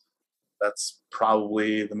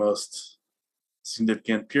probably the most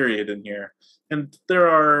significant period in here. And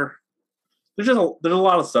there's a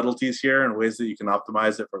lot of subtleties here and ways that you can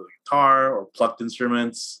optimize it for the guitar or plucked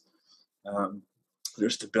instruments.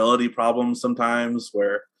 There's stability problems sometimes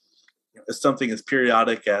where if something is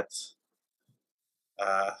periodic at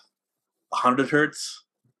 100 hertz,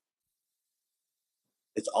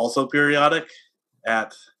 it's also periodic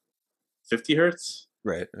at 50 hertz.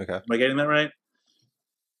 Right. Okay. Am I getting that right?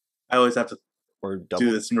 I always have to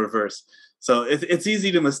do this in reverse. So it's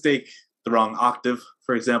easy to mistake the wrong octave,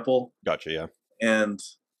 for example. Gotcha, yeah. And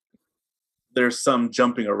there's some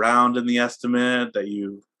jumping around in the estimate that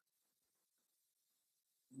you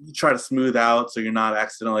try to smooth out so you're not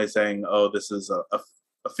accidentally saying, oh, this is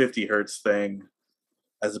a 50 hertz thing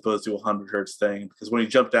as opposed to a 100 hertz thing. Because when you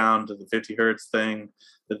jump down to the 50 hertz thing,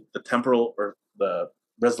 the temporal or the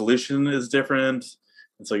resolution is different.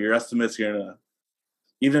 And so your estimates are going to,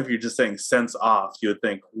 even if you're just saying cents off, you would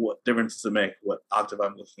think, what difference does it make what octave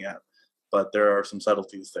I'm looking at? But there are some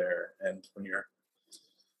subtleties there. And when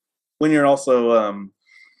you're also,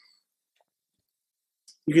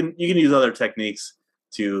 you can use other techniques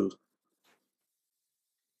to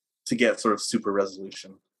get sort of super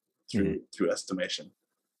resolution through estimation.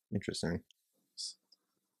 Interesting.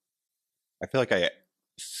 I feel like I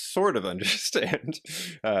sort of understand.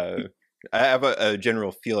 I have a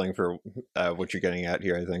general feeling for what you're getting at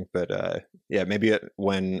here, I think. But yeah, maybe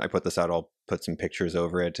when I put this out, I'll put some pictures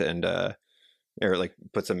over it and or like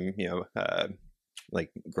put some,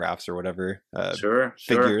 like graphs or whatever. Sure.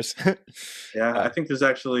 Figures. Yeah, I think there's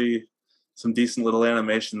actually some decent little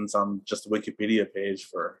animations on just the Wikipedia page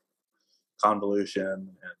for convolution and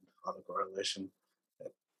autocorrelation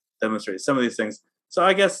that demonstrates some of these things. So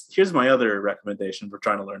I guess here's my other recommendation for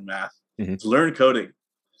trying to learn math. Mm-hmm. Learn coding.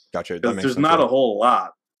 Gotcha. Because there's not a whole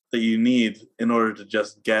lot that you need in order to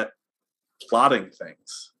just get plotting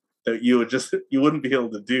things that you wouldn't be able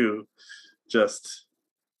to do just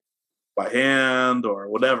by hand or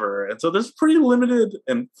whatever. And so there's pretty limited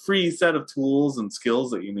and free set of tools and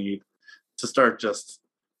skills that you need to start just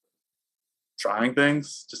trying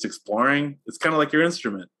things, just exploring. It's kind of like your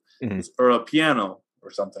instrument Mhm. or a piano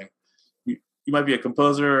or something. You might be a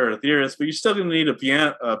composer or a theorist, but you're still going to need a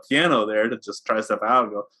piano there to just try stuff out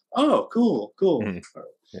and go, oh, cool, cool. Mhm.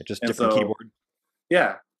 Yeah, just And different so, keyboard.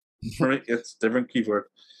 yeah, for me, it's different keyboard.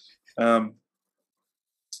 Um,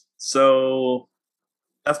 so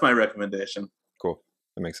that's my recommendation. Cool.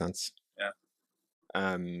 That makes sense. Yeah.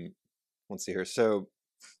 Um, let's see here. So,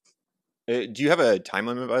 do you have a time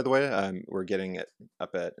limit, by the way? We're getting it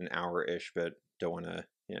up at an hour ish, but don't want to,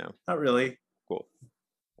 Not really. cool.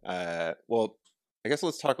 Well, I guess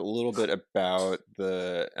let's talk a little bit about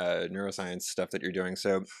the neuroscience stuff that you're doing.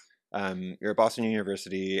 So, you're at Boston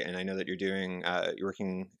University, and I know that you're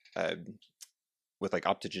working with like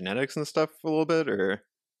optogenetics and stuff a little bit, or is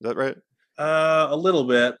that right? A little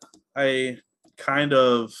bit. I kind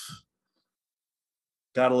of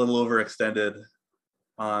got a little overextended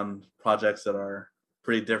on projects that are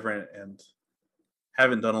pretty different and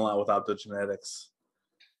haven't done a lot with optogenetics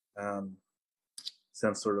um,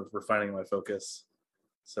 since sort of refining my focus.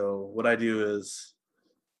 So what I do is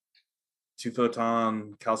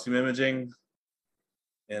 2-photon calcium imaging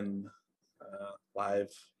in live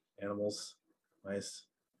animals, mice.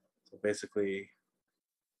 So basically,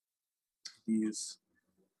 these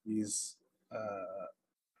these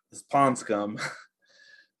this pond scum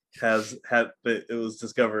it was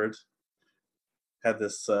discovered had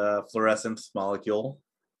this fluorescent molecule,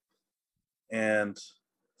 and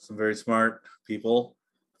some very smart people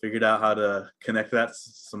figured out how to connect that to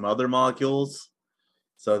some other molecules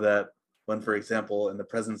so that when, for example, in the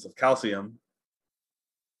presence of calcium,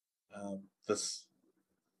 this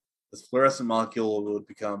fluorescent molecule would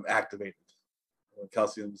become activated. When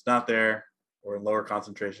calcium is not there or in lower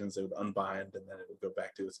concentrations, it would unbind and then it would go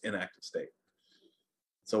back to its inactive state.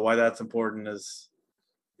 So why that's important is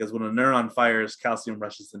because when a neuron fires, calcium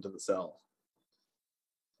rushes into the cell.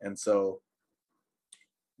 And so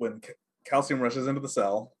when calcium rushes into the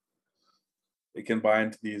cell, it can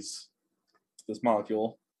bind to this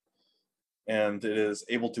molecule, and it is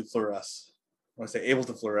able to fluoresce. When I say able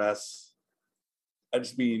to fluoresce, I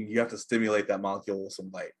just mean you have to stimulate that molecule with some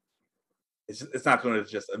light. It's not going to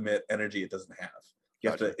just emit energy it doesn't have. You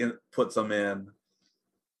have to put some in,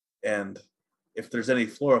 and if there's any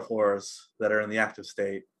fluorophores that are in the active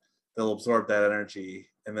state, they'll absorb that energy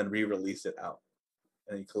and then re-release it out,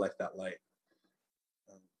 and you collect that light.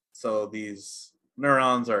 So these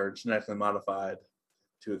neurons are genetically modified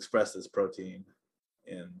to express this protein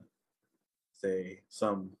in, say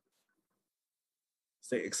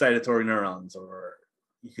excitatory neurons, or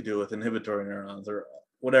you could do it with inhibitory neurons, or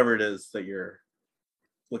whatever it is that you're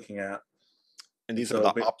looking at. And these are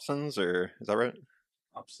the opsons, or is that right?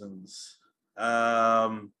 Opsons.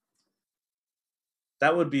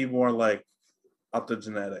 That would be more like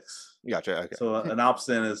optogenetics. Gotcha. Okay. So an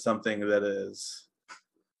opsin is something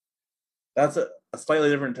that's a slightly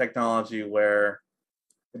different technology where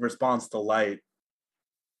in response to light,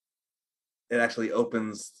 it actually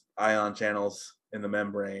opens ion channels in the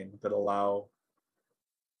membrane that allow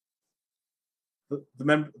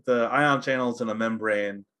the ion channels in a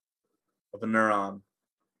membrane of a neuron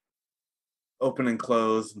open and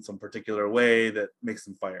close in some particular way that makes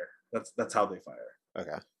them fire. That's how they fire.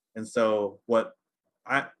 Okay. And so what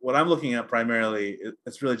I'm looking at primarily,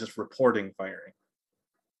 it's really just reporting firing,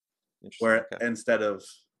 where instead of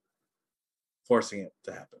forcing it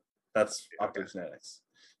to happen. That's optogenetics.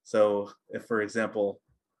 So if, for example,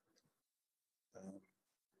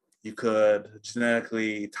 you could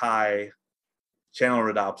genetically tie channel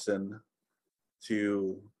rhodopsin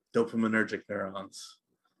to dopaminergic neurons,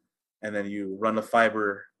 and then you run a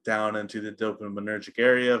fiber down into the dopaminergic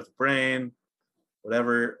area of the brain,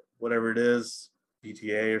 whatever it is,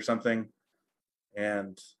 PTA or something,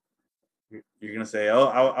 and you're going to say, oh,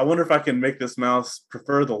 I wonder if I can make this mouse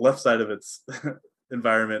prefer the left side of its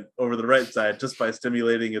environment over the right side just by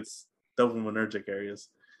stimulating its dopaminergic areas.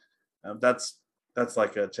 That's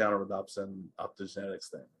like a channel rhodopsin optogenetics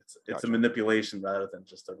thing. It's gotcha. A manipulation rather than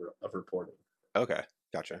just of reporting. Okay,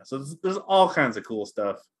 gotcha. So there's all kinds of cool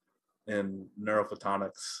stuff in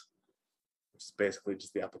neurophotonics, which is basically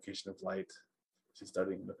just the application of light to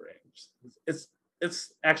studying the brain.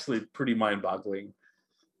 It's actually pretty mind-boggling.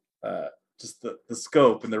 Just the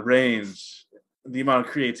scope and the range, the amount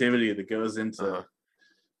of creativity that goes into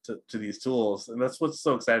to these tools, and that's what's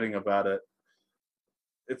so exciting about it.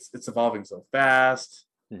 It's evolving so fast,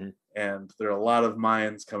 and there are a lot of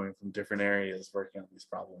minds coming from different areas working on these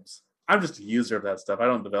problems. I'm just a user of that stuff. I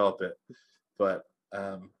don't develop it, but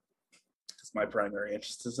my primary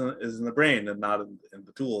interest is in the brain and not in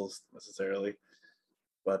the tools necessarily.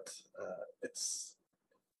 But it's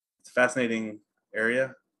a fascinating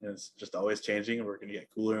area, and it's just always changing. And we're going to get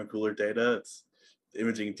cooler and cooler data. It's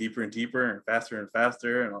imaging deeper and deeper and faster, and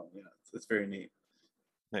it's very neat.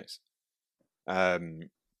 Nice.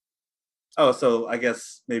 Oh, so I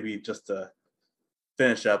guess maybe just to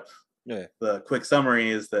finish up, Yeah. the quick summary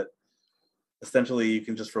is that essentially you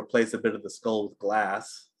can just replace a bit of the skull with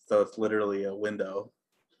glass, so it's literally a window,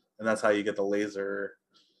 and that's how you get the laser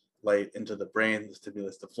light into the brain that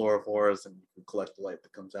stimulates the fluorophores, and you can collect the light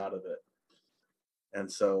that comes out of it. And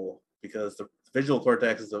so, because the visual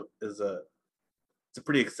cortex is a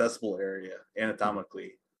pretty accessible area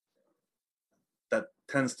anatomically, that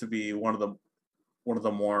tends to be one of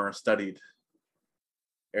the more studied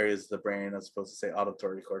areas of the brain, as opposed to say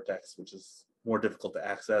auditory cortex, which is more difficult to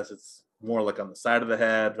access. It's more like on the side of the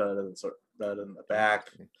head rather than the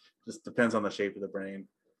back. Just depends on the shape of the brain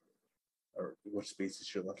or which species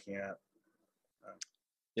you're looking at.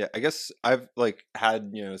 Yeah, I guess I've like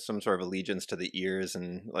had, some sort of allegiance to the ears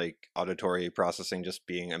and like auditory processing just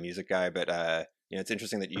being a music guy, but it's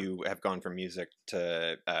interesting that you have gone from music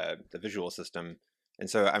to the visual system. And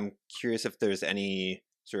so I'm curious if there's any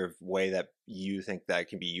sort of way that you think that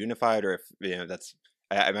can be unified, or if, that's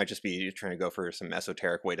I might just be trying to go for some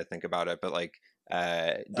esoteric way to think about it, but like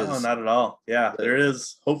No, does not at all. Yeah, there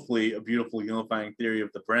is hopefully a beautiful unifying theory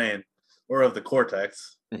of the brain or of the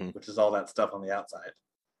cortex, Mhm. which is all that stuff on the outside.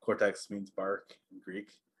 Cortex means bark in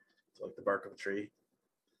Greek, so like the bark of a tree.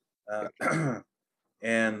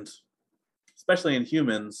 And especially in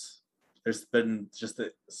humans, there's been just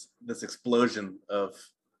this explosion of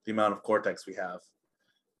the amount of cortex we have,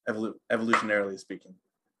 evolutionarily speaking.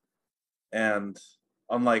 And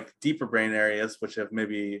unlike deeper brain areas, which have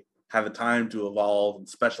maybe had the time to evolve and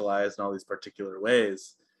specialize in all these particular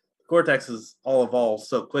ways, the cortex has all evolved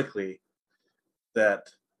so quickly that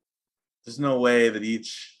there's no way that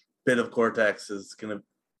each bit of cortex is going to,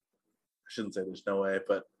 I shouldn't say there's no way,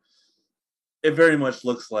 but it very much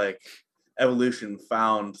looks like evolution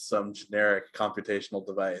found some generic computational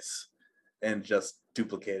device and just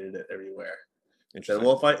duplicated it everywhere. Said,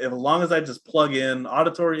 well, if as long as I just plug in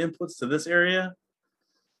auditory inputs to this area,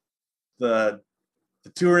 the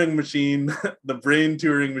Turing machine, the brain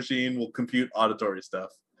Turing machine will compute auditory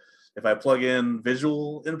stuff. If I plug in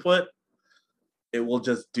visual input, it will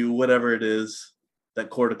just do whatever it is that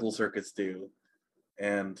cortical circuits do.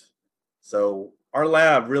 And so our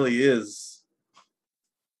lab really is,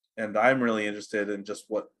 and I'm really interested in just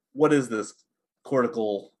what is this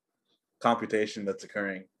cortical computation that's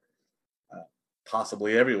occurring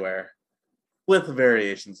possibly everywhere, with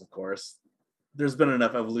variations, of course. There's been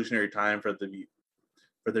enough evolutionary time for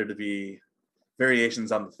there to be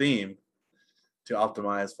variations on the theme to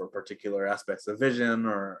optimize for particular aspects of vision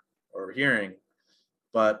or hearing.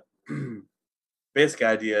 But basic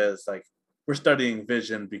idea is like we're studying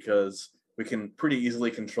vision because we can pretty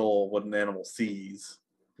easily control what an animal sees,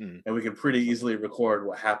 and we can pretty easily record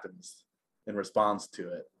what happens in response to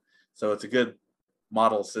it. So it's a good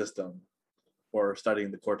model system for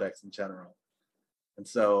studying the cortex in general. And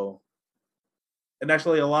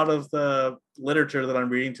actually a lot of the literature that I'm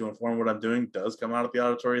reading to inform what I'm doing does come out of the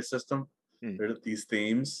auditory system. There are these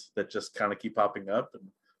themes that just kind of keep popping up, and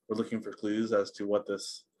we're looking for clues as to what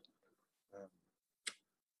this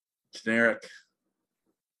generic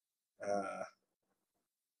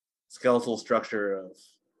skeletal structure of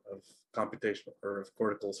computational or of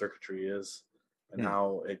cortical circuitry is, and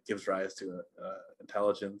how it gives rise to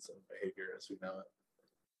intelligence and behavior as we know it.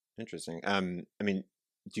 Interesting. I mean,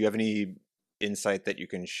 do you have any insight that you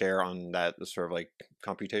can share on that sort of like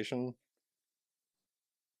computation?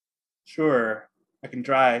 Sure, I can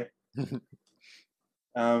try. I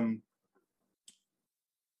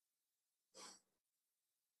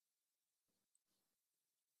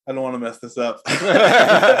don't want to mess this up.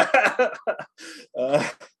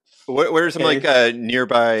 What are some like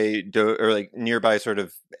nearby sort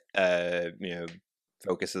of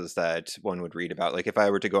focuses that one would read about? Like if I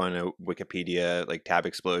were to go on a Wikipedia like tab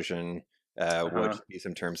explosion, what would be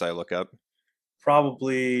some terms I look up?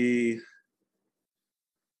 Probably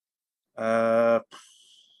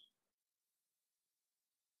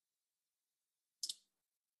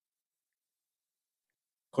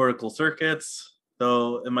cortical circuits,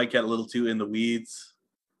 though it might get a little too in the weeds.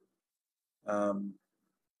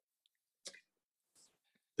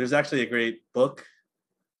 There's actually a great book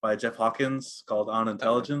by Jeff Hawkins called On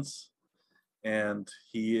Intelligence, and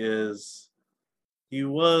he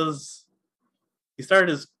started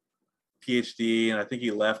his PhD, and I think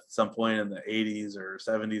he left at some point in the 80s or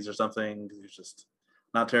 70s or something. He was just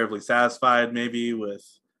not terribly satisfied maybe with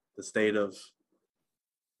the state of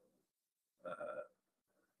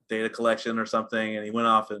data collection or something, and he went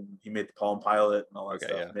off and he made the Palm Pilot and all that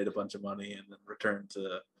stuff, made a bunch of money, and then returned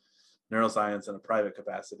to neuroscience in a private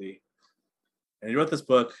capacity. And he wrote this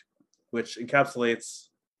book, which encapsulates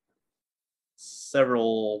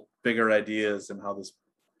several bigger ideas and how this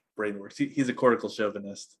brain works. He's a cortical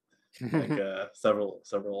chauvinist, like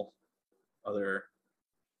several other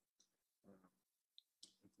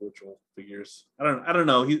influential figures. I don't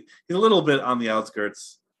know. He's a little bit on the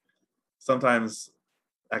outskirts. Sometimes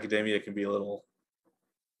academia can be a little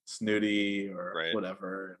snooty or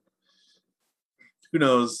whatever. Who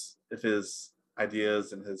knows if his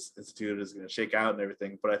ideas and his institute is going to shake out and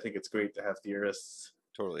everything, but I think it's great to have theorists.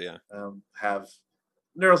 Totally, yeah. Have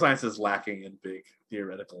neuroscience is lacking in big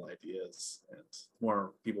theoretical ideas, and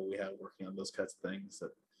more people we have working on those kinds of things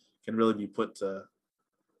that can really be put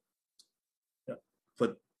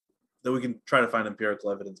that we can try to find empirical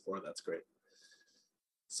evidence for. That's great.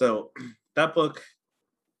 So that book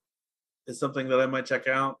is something that I might check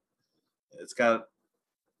out. It's got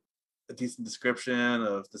a decent description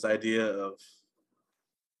of this idea of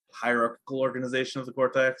hierarchical organization of the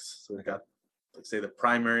cortex. So we've got, like, say, the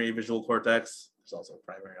primary visual cortex. There's also a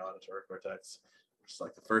primary auditory cortex, which is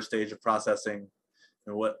like the first stage of processing.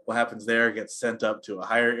 And what happens there gets sent up to a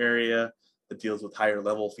higher area that deals with higher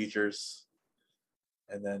level features.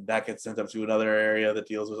 And then that gets sent up to another area that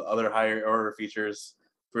deals with other higher order features.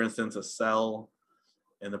 For instance, a cell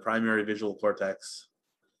in the primary visual cortex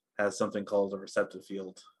has something called a receptive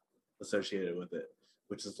field associated with it,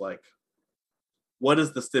 which is like, what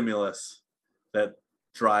is the stimulus that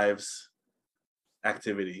drives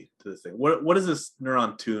activity to this thing? What is this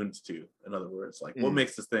neuron tuned to? In other words, like, what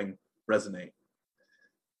makes this thing resonate?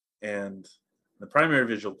 And the primary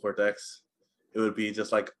visual cortex, it would be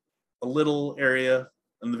just like a little area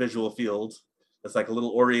in the visual field that's like a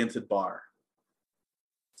little oriented bar.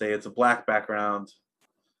 Say it's a black background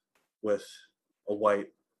with a white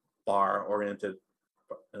bar oriented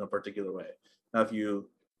in a particular way. Now, if you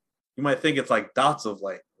might think it's like dots of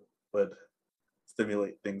light would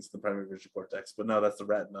stimulate things in the primary visual cortex, but no, that's the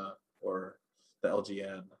retina or the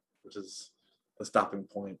LGN, which is the stopping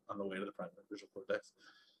point on the way to the primary visual cortex.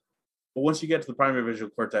 But once you get to the primary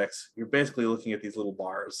visual cortex, you're basically looking at these little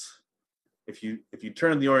bars. If you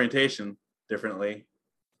turn the orientation differently,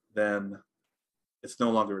 then it's no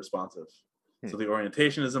longer responsive. So the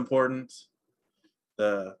orientation is important.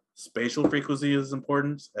 The spatial frequency is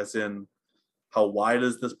important, as in how wide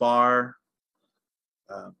is this bar?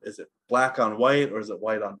 Is it black on white or is it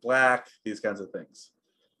white on black? These kinds of things.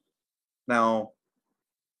 Now,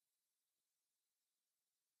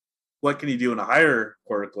 what can you do in a higher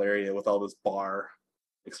cortical area with all this bar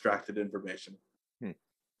extracted information?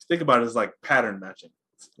 Think about it as like pattern matching.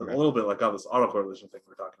 It's a little bit like all this autocorrelation thing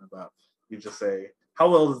we're talking about. You just say, how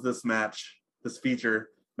well does this feature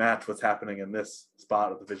match what's happening in this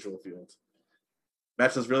spot of the visual field?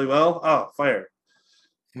 Matches really well? Oh, fire.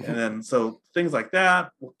 And then so things like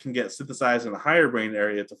that can get synthesized in a higher brain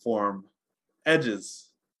area to form edges,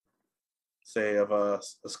 say, of a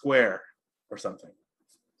square or something.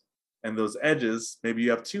 And those edges, maybe you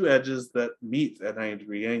have two edges that meet at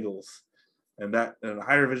 90-degree angles. And that in a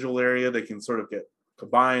higher visual area, they can sort of get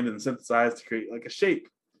combined and synthesized to create like a shape.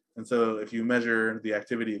 And so if you measure the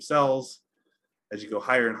activity of cells, as you go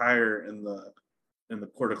higher and higher in the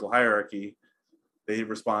cortical hierarchy, they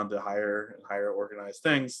respond to higher and higher organized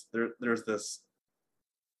things. There's this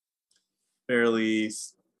fairly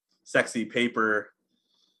sexy paper,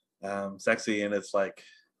 sexy in its like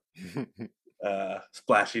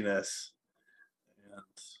splashiness and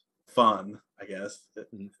fun, I guess,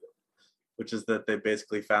 which is that they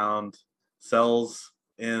basically found cells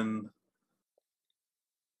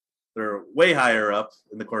they're way higher up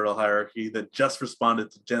in the cortical hierarchy that just responded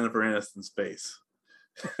to Jennifer Aniston space.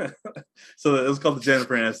 So it was called the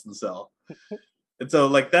Jennifer Aniston cell. And so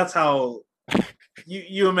like that's how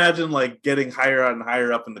you imagine like getting higher and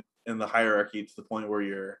higher up in the hierarchy to the point where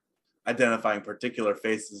you're identifying particular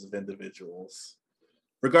faces of individuals.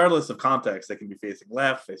 Regardless of context, they can be facing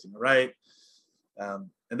left, facing right. And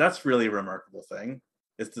that's really a remarkable thing.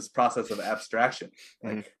 It's this process of abstraction.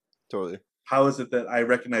 Like, totally. How is it that I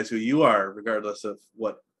recognize who you are, regardless of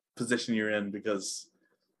what position you're in? Because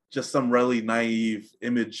just some really naive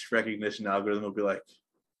image recognition algorithm will be like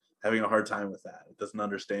having a hard time with that. It doesn't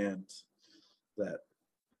understand that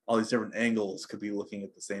all these different angles could be looking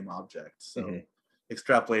at the same object. So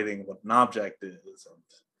extrapolating what an object is and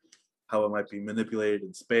how it might be manipulated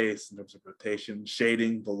in space in terms of rotation,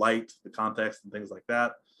 shading, the light, the context, and things like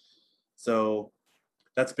that. So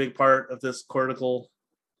that's a big part of this cortical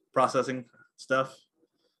processing stuff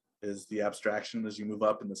is the abstraction as you move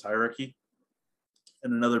up in this hierarchy.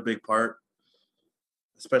 And another big part,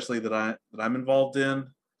 especially that I'm involved in,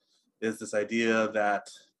 is this idea that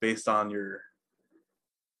based on your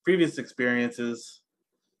previous experiences,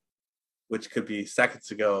 which could be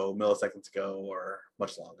seconds ago, milliseconds ago, or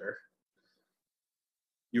much longer,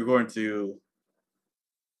 you're going to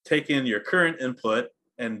take in your current input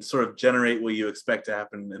and sort of generate what you expect to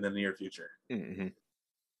happen in the near future. Mm-hmm.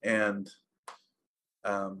 And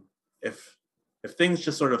if things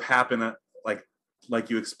just sort of happen at, like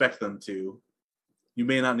you expect them to, you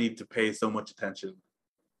may not need to pay so much attention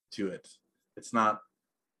to it. It's not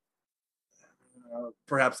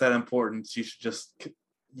perhaps that important. You should just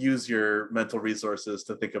use your mental resources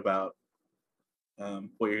to think about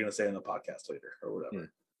what you're going to say in the podcast later or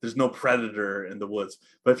whatever. There's no predator in the woods.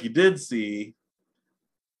 But if you did see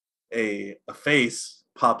a face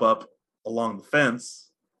pop up along the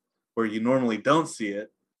fence where you normally don't see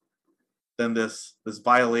it, then this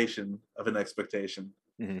violation of an expectation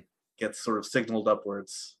gets sort of signaled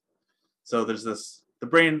upwards. So there's the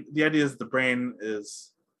idea is the brain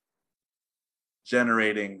is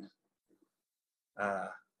generating,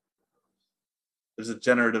 there's a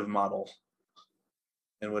generative model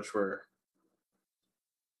in which we're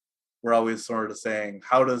always sort of saying,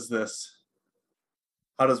 how does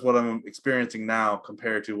what I'm experiencing now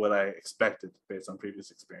compare to what I expected based on previous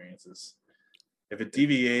experiences? If it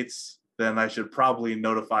deviates, then I should probably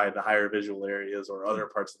notify the higher visual areas or other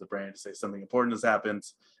parts of the brain to say something important has happened,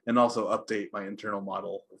 and also update my internal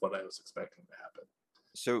model of what I was expecting to happen.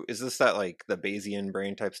 So is this that like the Bayesian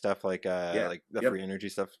brain type stuff, like like the free energy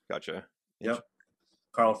stuff? Gotcha. Yep.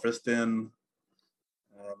 Carl Friston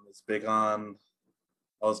is big on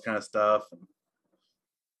all this kind of stuff, and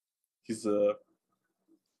he's the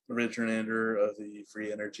originator of the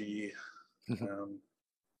free energy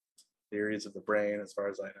theories of the brain, as far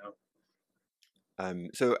as I know.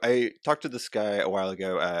 So I talked to this guy a while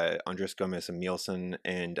ago, Andres Gomez Emilson,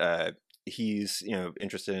 and he's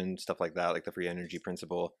interested in stuff like that, like the free energy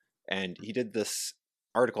principle. And he did this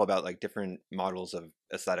article about like different models of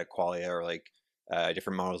aesthetic qualia, or like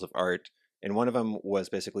different models of art. And one of them was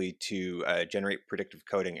basically to generate predictive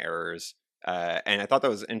coding errors. And I thought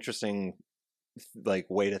that was interesting, like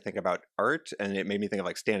way to think about art. And it made me think of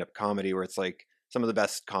like stand-up comedy, where it's like some of the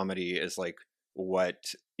best comedy is like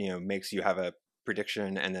what makes you have a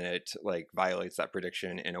prediction, and then it like violates that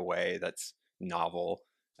prediction in a way that's novel.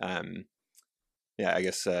 I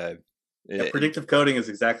guess predictive coding is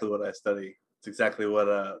exactly what I study. It's exactly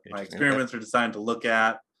what my experiments are designed to look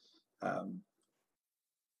at.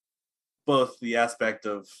 Both the aspect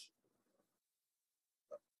of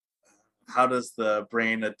how does the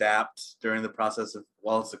brain adapt during the process of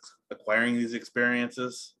while it's acquiring these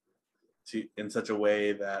experiences in such a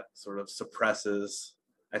way that sort of suppresses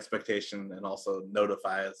expectation and also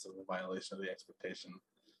notifies of the violation of the expectation,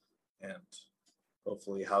 and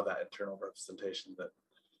hopefully how that internal representation that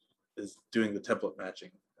is doing the template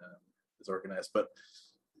matching is organized. But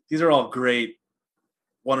these are all great,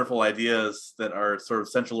 wonderful ideas that are sort of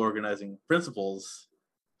central organizing principles.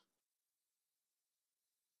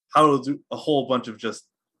 How do a whole bunch of just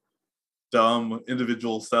dumb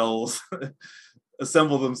individual cells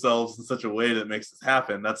assemble themselves in such a way that makes this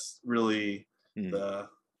happen? That's really the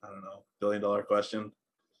billion-dollar question.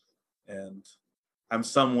 And I'm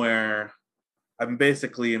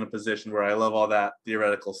basically in a position where I love all that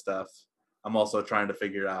theoretical stuff. I'm also trying to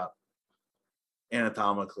figure out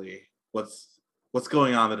anatomically what's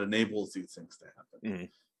going on that enables these things to happen.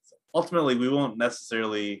 So ultimately, we won't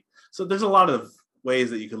necessarily. So there's a lot of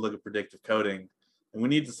ways that you could look at predictive coding, and we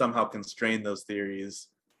need to somehow constrain those theories,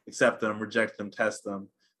 accept them, reject them, test them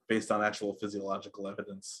based on actual physiological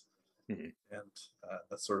evidence. And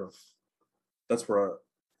that's where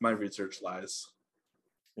my research lies.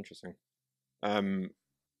 Interesting.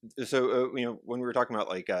 So when we were talking about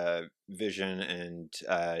like vision and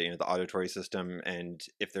the auditory system, and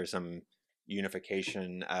if there's some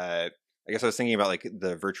unification, I guess I was thinking about like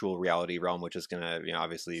the virtual reality realm, which is gonna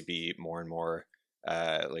obviously be more and more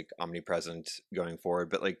like omnipresent going forward.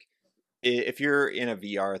 But like if you're in a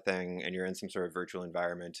VR thing and you're in some sort of virtual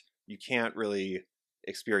environment, you can't really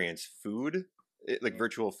experience food, like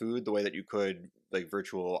virtual food, the way that you could like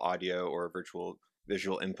virtual audio or virtual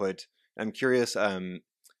visual input. I'm curious, do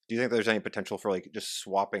you think there's any potential for like just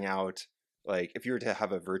swapping out, like if you were to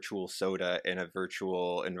have a virtual soda in a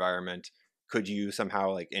virtual environment, could you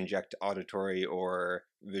somehow like inject auditory or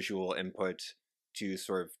visual input to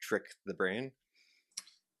sort of trick the brain?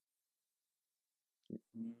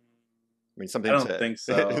 mean, I something don't to think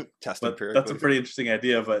so. test But that's a empirically. pretty interesting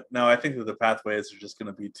idea. But no, I think that the pathways are just going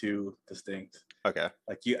to be too distinct. Okay.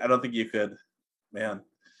 Like I don't think you could, man.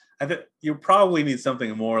 I think you probably need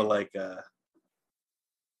something more like a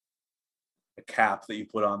cap that you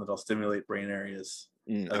put on that'll stimulate brain areas,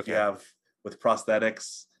 like you Okay. have with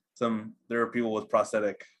prosthetics. There are people with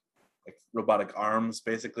prosthetic, like robotic arms.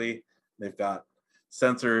 Basically, they've got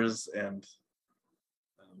sensors and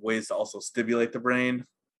ways to also stimulate the brain,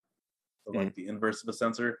 so Mm, like the inverse of a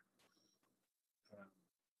sensor.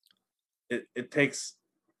 It takes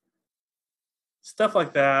stuff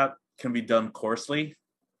like that can be done coarsely,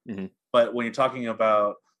 mhm, but when you're talking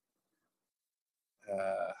about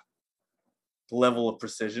uh, the level of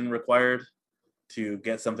precision required to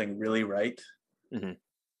get something really right, mhm.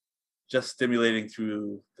 just stimulating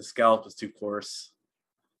through the scalp is too coarse,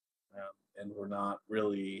 and we're not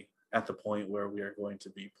really at the point where we are going to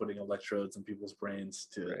be putting electrodes in people's brains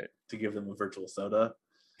Right. to give them a virtual soda.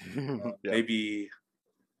 Yeah.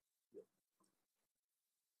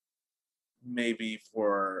 Maybe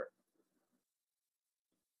for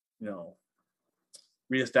you know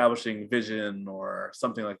reestablishing vision or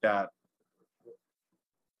something like that.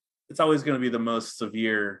 It's always going to be the most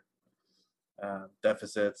severe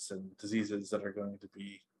deficits and diseases that are going to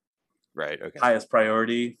be Right. Okay. highest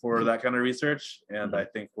priority for that kind of research, and Mhm. I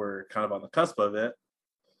think we're kind of on the cusp of it.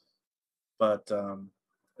 But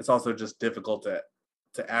it's also just difficult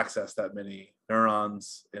to access that many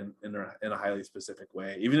neurons in a highly specific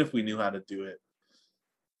way. Even if we knew how to do it,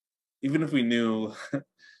 even if we knew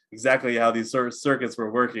exactly how these circuits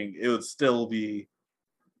were working, it would still be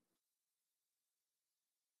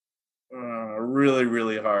really,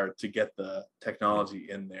 really hard to get the Mhm. technology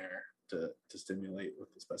in there to stimulate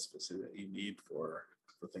with the specificity that you need for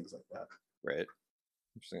things like that. Right.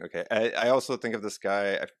 Interesting. Okay. I also think of this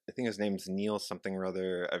guy. I think his name's Neil something or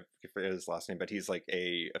other. I forget his last name, but he's like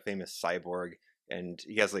a famous cyborg, and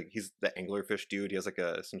he has like he's the anglerfish dude. He has like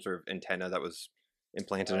a some sort of antenna that was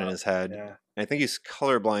implanted in his head, Yeah. and I think he's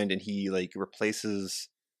colorblind, and he like replaces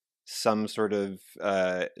some sort of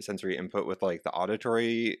sensory input with like the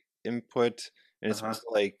auditory input, and Uh it's huh. supposed to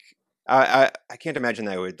like I can't imagine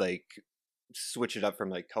that I would like switch it up from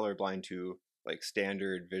like colorblind to like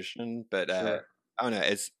standard vision, but Sure. I don't know.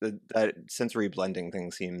 It's that sensory blending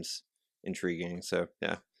thing seems intriguing. So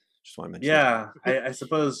yeah, just want to mention that. Yeah. I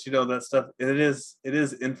suppose that stuff. It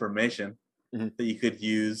is information Mhm. that you could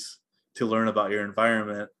use to learn about your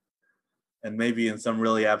environment, and maybe in some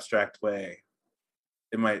really abstract way,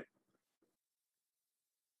 it might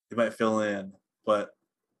it might fill in. But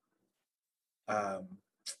um,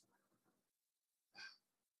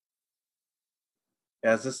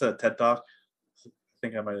 yeah, is this a TED talk? I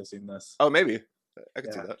think I might have seen this. Oh, maybe I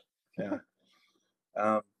could see Yeah. that. Yeah.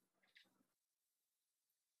 Um,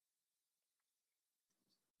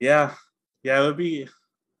 yeah. Yeah. It would be.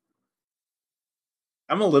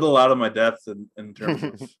 I'm a little out of my depth in terms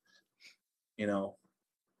of you know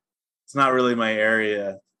it's not really my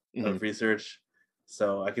area Hmm. of research,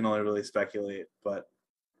 so I can only really speculate. But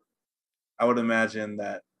I would imagine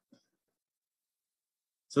that.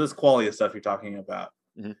 So this quality of stuff you're talking about,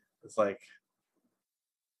 Hmm. it's like,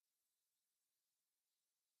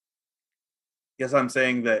 guess I'm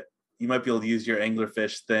saying that you might be able to use your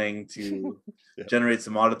anglerfish thing to Yeah. generate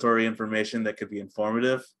some auditory information that could be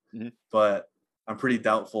informative, Hmm. but I'm pretty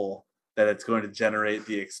doubtful that it's going to generate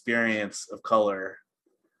the experience of color,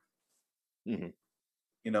 Hmm.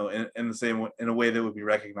 in the same way, in a way that would be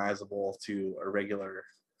recognizable to a regular,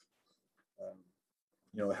 um,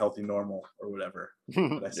 a healthy normal or whatever.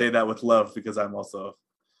 But I Yeah. say that with love because I'm also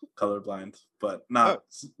colorblind, but Oh,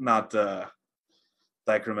 not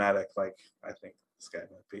dichromatic like I think this guy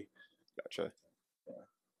might be. gotcha. Yeah.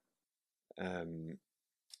 Um,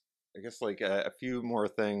 I guess like a few more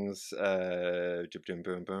things. Jib jim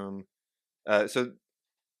boom boom. So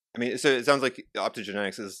I mean, so it sounds like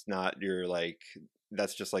optogenetics is not your like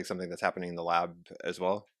that's just like something that's happening in the lab as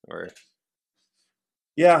well, or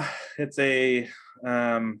Yeah, it's a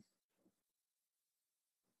um,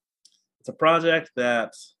 it's a project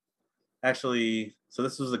that actually. So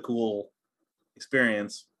this was a cool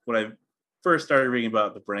experience. When I first started reading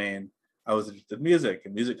about the brain, I was interested in music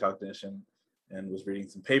and music cognition, and was reading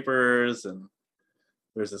some papers. And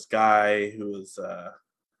there's this guy who was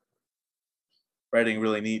writing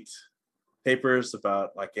really neat papers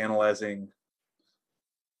about like analyzing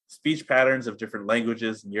speech patterns of different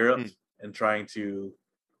languages in Europe mm, and trying to.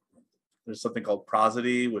 There's something called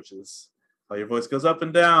prosody, which is how your voice goes up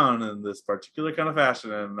and down in this particular kind of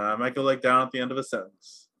fashion, and I might go like down at the end of a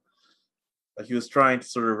sentence. Like he was trying to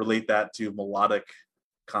sort of relate that to melodic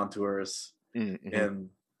contours mm, mm-hmm, in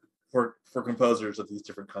for composers of these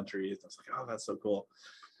different countries. I was like, oh, that's so cool.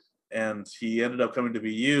 And he ended up coming to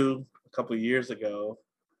BU a couple of years ago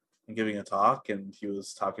and giving a talk, and he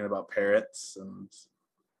was talking about parrots and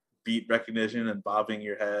beat recognition and bobbing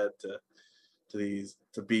your head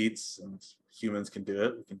to beats, and humans can do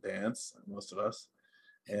it. We can dance, most of us.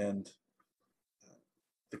 And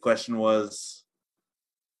the question was,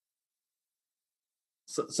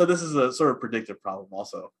 so this is a sort of predictive problem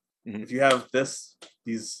also. Mhm. If you have this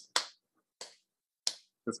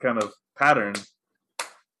kind of pattern,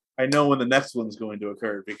 I know when the next one's going to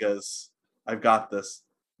occur because I've got this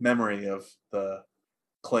memory of the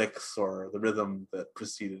clicks or the rhythm that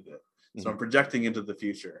preceded it. So I'm projecting into the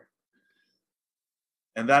future.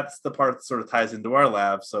 And that's the part that sort of ties into our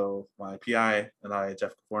lab. So my PI and I,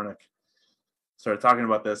 Jeff Kapornik, started talking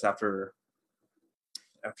about this after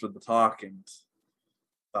the talk, and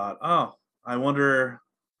thought, oh, I wonder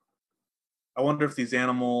if these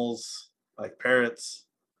animals like parrots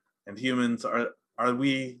and humans are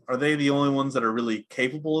they the only ones that are really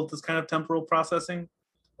capable of this kind of temporal processing,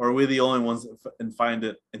 or are we the only ones that find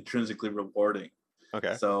it intrinsically rewarding?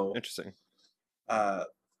 Okay. So interesting.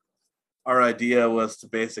 Our idea was to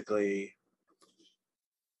basically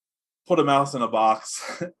put a mouse in a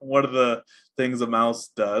box. One of the things a mouse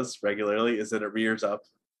does regularly is that it rears up,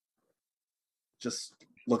 just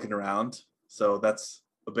looking around. So that's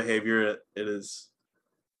a behavior it is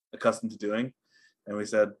accustomed to doing. And we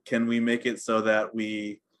said, can we make it so that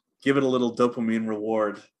we give it a little dopamine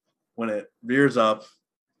reward when it rears up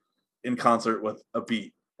in concert with a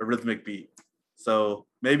beat, a rhythmic beat? So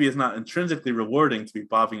maybe it's not intrinsically rewarding to be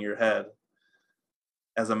bobbing your head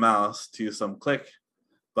as a mouse to some click,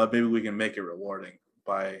 but maybe we can make it rewarding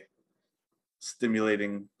by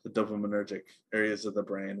stimulating the dopaminergic areas of the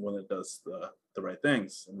brain when it does the right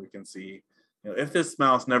things. And we can see, if this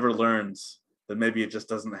mouse never learns, then maybe it just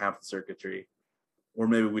doesn't have the circuitry, or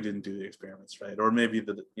maybe we didn't do the experiments right, or maybe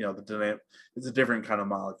the dynamic, it's a different kind of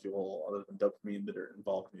molecule other than dopamine that are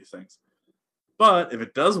involved in these things. But if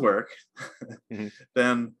it does work,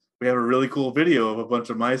 then we have a really cool video of a bunch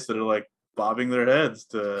of mice that are like bobbing their heads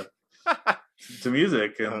to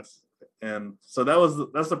music, and so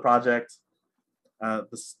that's the project. The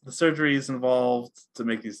surgeries involved to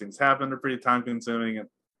make these things happen are pretty time consuming, and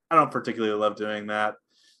I don't particularly love doing that.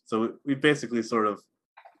 So we basically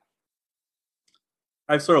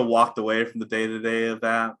I've sort of walked away from the day-to-day of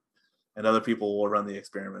that, and other people will run the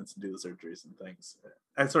experiments and do the surgeries and things.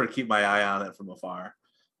 I sort of keep my eye on it from afar.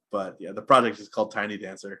 But yeah, the project is called Tiny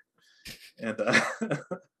Dancer, and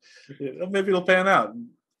maybe it'll pan out.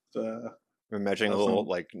 I'm imagining a little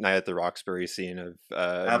like Night at the Roxbury scene of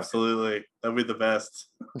absolutely, that'd be the best.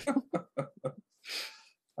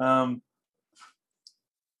 I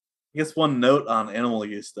guess one note on animal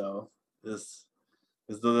use though is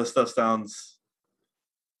though this stuff sounds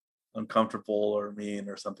uncomfortable or mean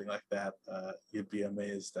or something like that, you'd be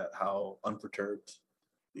amazed at how unperturbed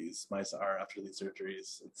these mice are after these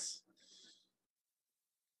surgeries.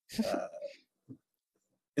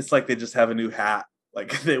 It's like they just have a new hat.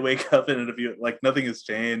 Like they wake up and like nothing has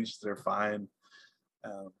changed. They're fine.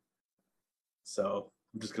 So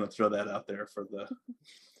I'm just gonna throw that out there for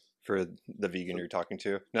the vegan you're talking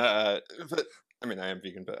to. But I mean, I am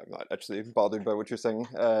vegan, but I'm not actually bothered by what you're saying.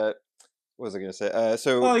 What was I going to say?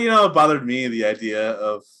 Well, it bothered me, the idea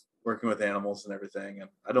of working with animals and everything, and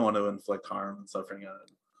I don't want to inflict harm and suffering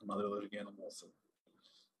on other living animals.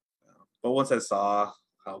 But once I saw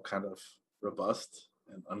how kind of robust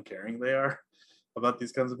and uncaring they are about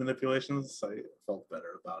these kinds of manipulations, I felt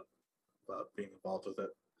better about being involved with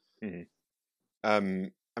it.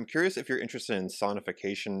 I'm curious if you're interested in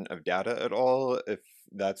sonification of data at all, if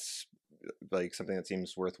that's like something that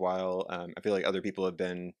seems worthwhile. I feel like other people have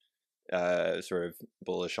been sort of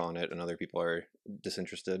bullish on it, and other people are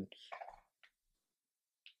disinterested.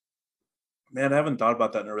 Man, I haven't thought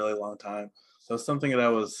about that in a really long time. So it's something that I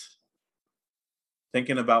was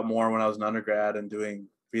thinking about more when I was an undergrad and doing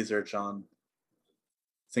research on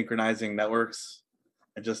synchronizing networks,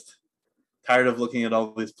 and just tired of looking at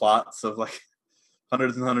all these plots of like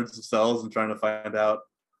hundreds and hundreds of cells and trying to find out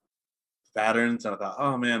patterns. And I thought,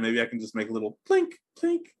 oh man, maybe I can just make a little plink,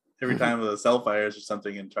 plink every time the cell fires or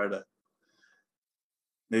something, and try to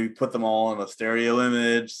maybe put them all in a stereo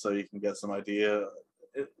image so you can get some idea.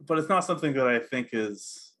 But it's not something that I think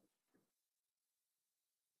is...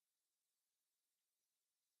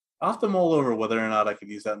 I'll have to mull over whether or not I could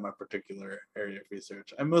use that in my particular area of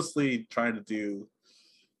research. I'm mostly trying to do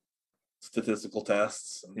statistical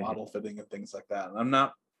tests and model fitting and things like that. And I'm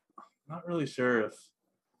not really sure if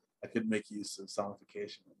I could make use of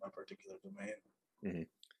sonification in my particular domain.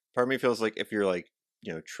 Part of me feels like if you're like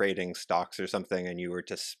trading stocks or something, and you were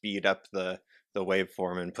to speed up the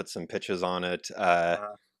waveform and put some pitches on it,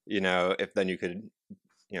 Uh, if then you could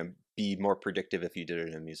be more predictive if you did it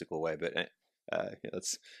in a musical way. But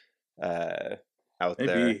that's out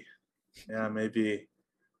there. maybe, yeah, maybe.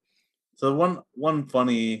 So one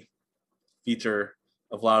funny feature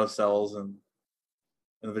of a lot of cells in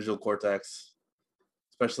the visual cortex,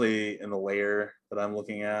 especially in the layer that I'm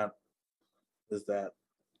looking at, is that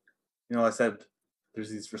I said there's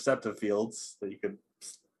these receptive fields that you could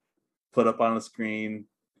put up on a screen,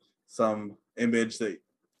 some image that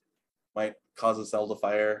might cause a cell to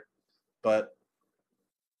fire, but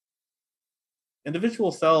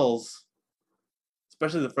individual cells,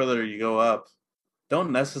 especially the further you go up,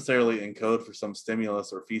 don't necessarily encode for some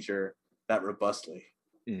stimulus or feature that robustly.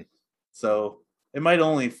 Mm. So it might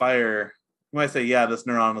only fire, you might say, yeah, this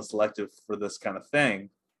neuron is selective for this kind of thing,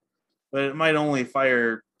 but it might only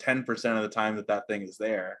fire 10% of the time that thing is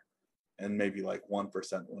there, and maybe like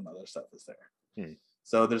 1% when other stuff is there. Mm.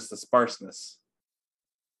 So there's the sparseness.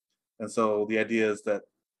 And so the idea is that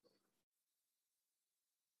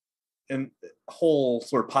in whole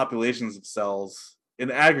sort of populations of cells, in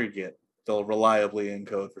aggregate, they'll reliably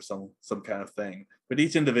encode for some kind of thing, but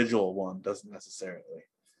each individual one doesn't necessarily.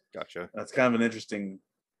 Gotcha. That's kind of an interesting,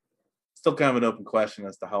 still kind of an open question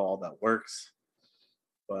as to how all that works.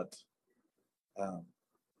 But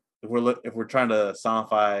if we're trying to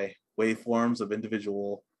sonify waveforms of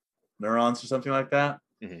individual neurons or something like that,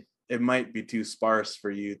 mm-hmm. It might be too sparse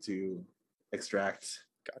for you to extract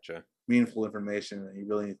Gotcha. meaningful information, and you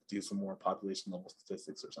really need to do some more population level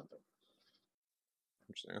statistics or something.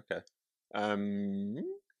 Interesting. Okay.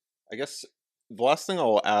 I guess the last thing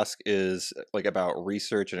I'll ask is like about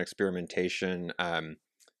research and experimentation. I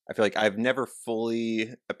feel like I've never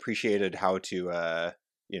fully appreciated how to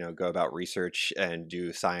go about research and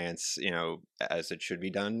do science as it should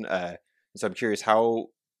be done. So I'm curious, how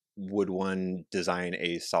would one design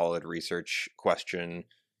a solid research question,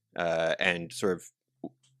 and sort of,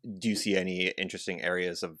 do you see any interesting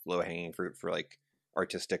areas of low-hanging fruit for like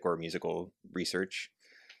artistic or musical research?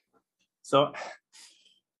 So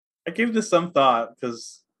I gave this some thought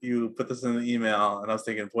because you put this in the email, and I was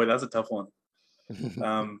thinking, boy, that's a tough one.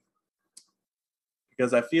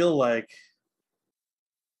 Because I feel like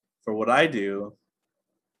for what I do,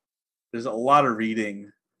 there's a lot of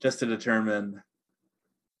reading just to determine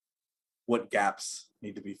what gaps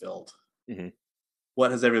need to be filled. Mm-hmm.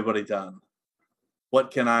 What has everybody done? What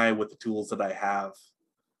can I, with the tools that I have,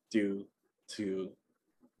 do to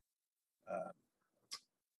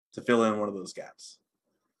fill in one of those gaps?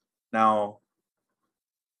 Now,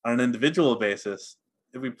 on an individual basis,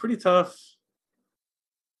 it'd be pretty tough.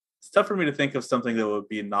 It's tough for me to think of something that would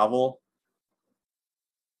be novel,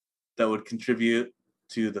 that would contribute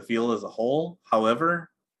to the field as a whole. However,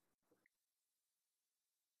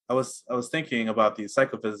 I was thinking about these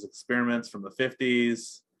psychophysics experiments from the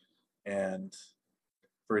 50s, and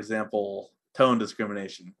for example, tone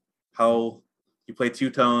discrimination. How you play two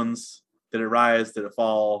tones, did it rise, did it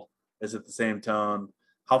fall, is it the same tone?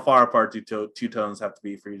 How far apart do two tones have to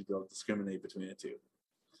be for you to be able to discriminate between the two?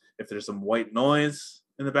 If there's some white noise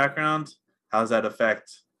in the background, how does that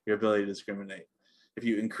affect your ability to discriminate? If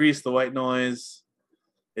you increase the white noise,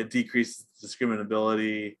 it decreases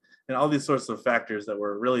discriminability, and all these sorts of factors that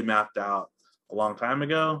were really mapped out a long time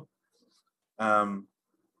ago.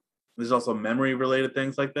 There's also memory related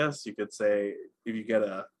things like this. You could say, if you get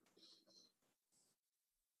a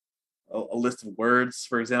list of words,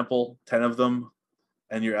 for example, 10 of them,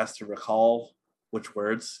 and you're asked to recall which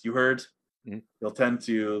words you heard, mm-hmm. You'll tend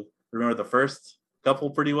to remember the first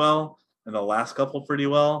couple pretty well and the last couple pretty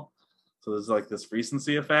well. So there's like this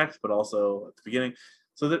recency effect, but also at the beginning.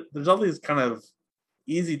 So there's all these kind of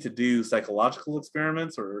easy to do psychological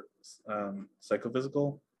experiments or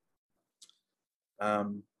psychophysical.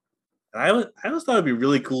 And I always thought it'd be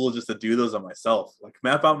really cool just to do those on myself, like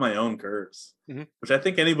map out my own curves, mm-hmm. which I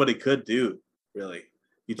think anybody could do, really.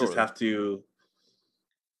 You just have to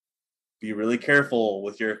be really careful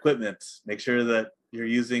with your equipment. Make sure that you're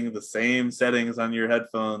using the same settings on your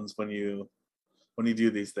headphones when you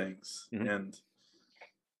do these things. Mm-hmm. And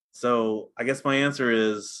so I guess my answer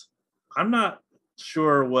is, I'm not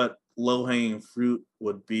sure what low-hanging fruit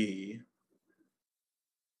would be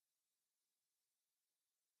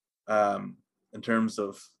in terms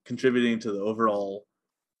of contributing to the overall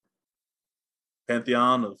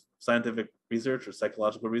pantheon of scientific research or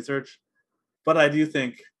psychological research. But I do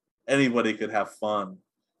think anybody could have fun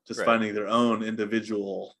just finding their own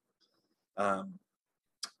individual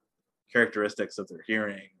characteristics of their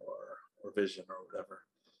hearing or vision or whatever.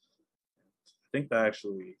 I think that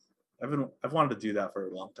actually I've wanted to do that for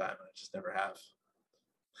a long time, and I just never have.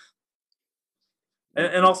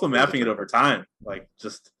 And also What is the mapping it trick over part? time, like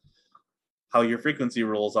just how your frequency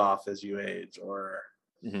rolls off as you age,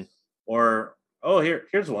 Hmm. or oh,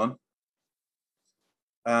 here's one.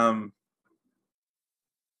 Um,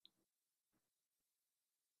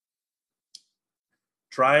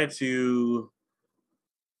 Try to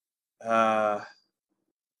uh,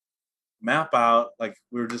 map out, like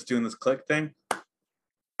we were just doing this click thing.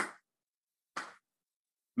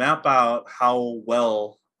 Map out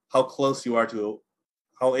how close you are to,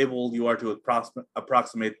 how able you are to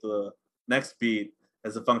approximate the next beat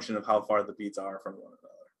as a function of how far the beats are from one another.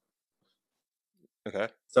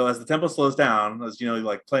 Okay. So as the tempo slows down, as you know,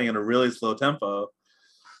 like playing in a really slow tempo,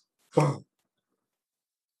 boom,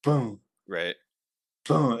 boom, Right.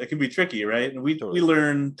 boom, it can be tricky, right? And we Totally.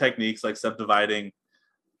 learn techniques like subdividing,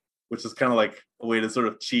 which is kind of like a way to sort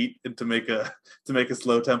of cheat and to make a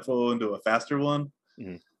slow tempo into a faster one.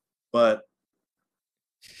 Hmm. But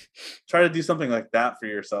try to do something like that for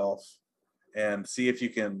yourself and uh, see if you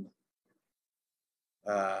can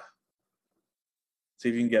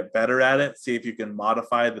get better at it. See if you can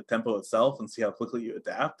modify the tempo itself and see how quickly you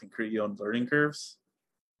adapt and create your own learning curves.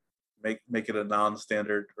 Make it a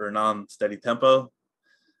non-standard or a non-steady tempo,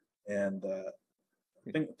 and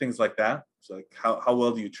things like that. So like how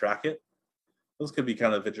well do you track it? Those could be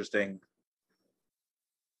kind of interesting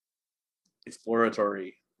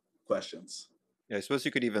exploratory questions. Yeah, I suppose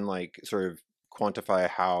you could even like sort of quantify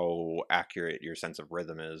how accurate your sense of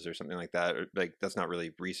rhythm is, or something like that. Or, like that's not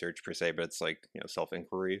really research per se, but it's like self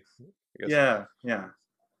inquiry, I guess. Yeah, yeah.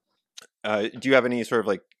 Do you have any sort of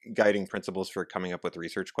like guiding principles for coming up with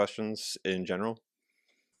research questions in general?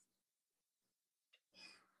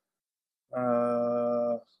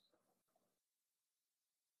 Uh,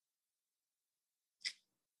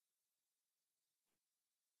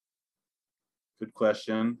 Good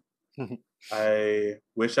question. I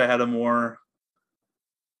wish I had a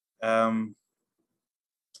um,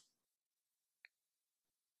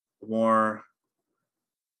 more,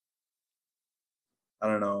 I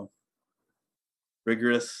don't know,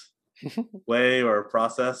 rigorous way or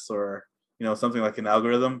process, or something like an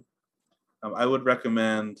algorithm. I would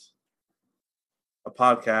recommend a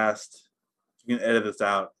podcast. You can edit this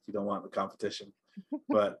out if you don't want the competition,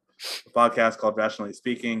 but a podcast called Rationally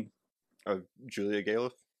Speaking. Oh, Julia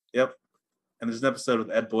Galiff. Yep. And there's an episode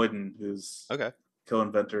with Ed Boyden, who's Okay.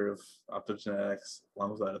 co-inventor of optogenetics,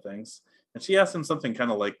 along with other things. And she asked him something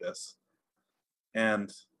kind of like this.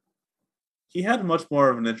 And he had much more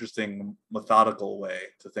of an interesting methodical way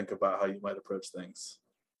to think about how you might approach things,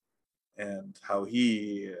 and how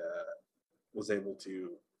he was able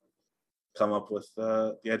to come up with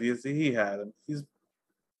the ideas that he had. And he's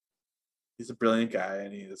a brilliant guy,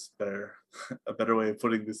 and he has a better way of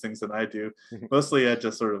putting these things than I do. Mostly, I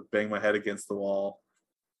just sort of bang my head against the wall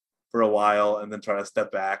for a while, and then try to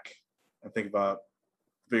step back and think about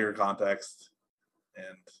bigger context,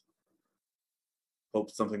 and hope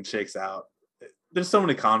something shakes out. There's so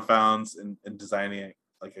many confounds in designing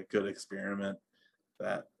like a good experiment,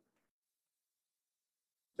 that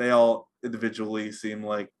they all individually seem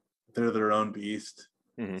like they're their own beast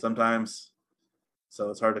Hmm. sometimes. So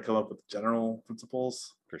it's hard to come up with general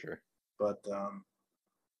principles. For sure. But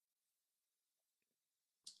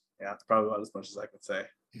yeah, that's probably about as much as I can say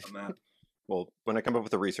on that. Well, when I come up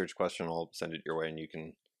with a research question, I'll send it your way, and you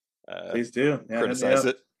can Please do. Yeah, hit me criticize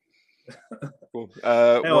up. it. Cool.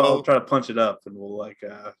 Hey, well, I'll try to punch it up, and we'll like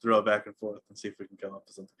throw it back and forth and see if we can come up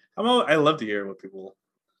with something. I love to hear what people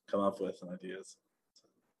come up with and ideas.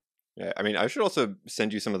 Yeah, I mean, I should also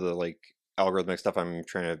send you some of the like algorithmic stuff I'm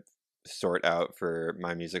trying to sort out for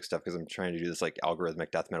my music stuff, because I'm trying to do this like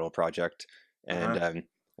algorithmic death metal project, and Uh-huh.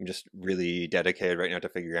 I'm just really dedicated right now to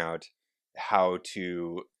figuring out how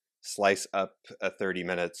to slice up a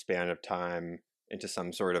 30-minute span of time into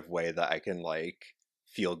some sort of way that I can like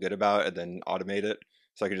feel good about, and then automate it,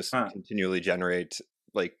 so I can just Huh. continually generate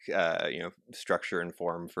like structure and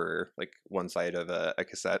form for like one side of a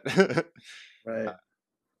cassette. Right.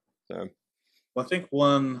 So Well, I think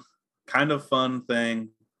one kind of fun thing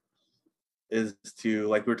is to,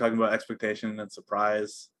 like we were talking about, expectation and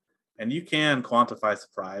surprise, and you can quantify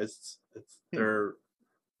surprise. It's hmm, they're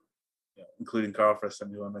including Carl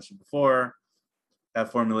Friston, who I mentioned before,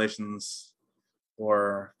 have formulations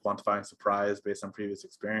for quantifying surprise based on previous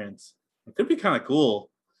experience. It could be kind of cool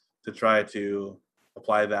to try to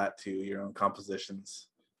apply that to your own compositions.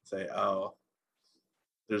 Say, oh,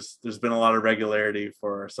 there's been a lot of regularity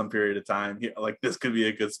for some period of time here. Like this could be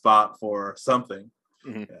a good spot for something,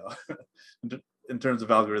 hmm, you know, in terms of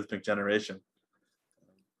algorithmic generation.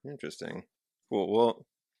 interesting. Cool. Well,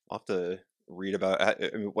 I'll have to read about. I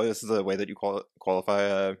mean, what is the way that you qualify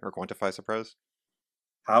or quantify surprise?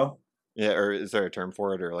 How? Yeah, or is there a term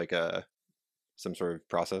for it, or like some sort of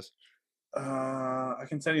process? I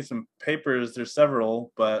can send you some papers. There's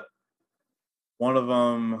several, but one of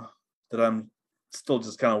them that I'm still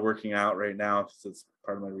just kind of working out right now because it's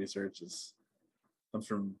part of my research comes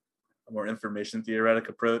from a more information theoretic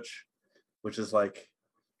approach, which is like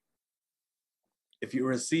if you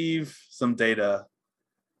receive some data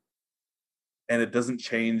and it doesn't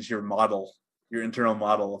change your model, your internal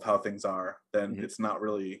model of how things are, then Hmm. it's not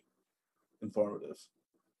really informative.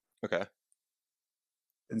 Okay.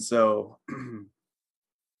 And so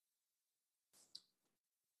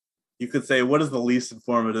you could say, what is the least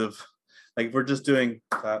informative? Like if we're just doing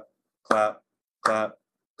clap, clap, clap,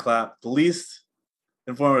 clap, the least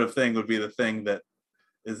informative thing would be the thing that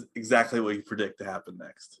is exactly what you predict to happen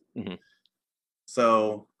next. Hmm.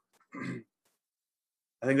 So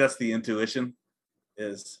I think that's the intuition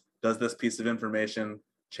is, does this piece of information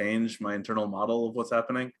change my internal model of what's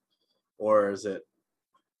happening? Or does it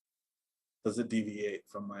deviate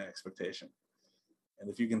from my expectation? And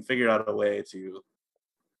if you can figure out a way to,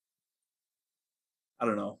 I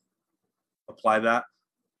don't know, apply that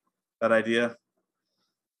idea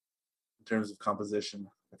in terms of composition,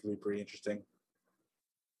 that could be pretty interesting.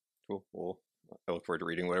 Cool. Well, I look forward to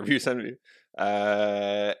reading whatever you send me.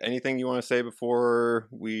 Anything you want to say before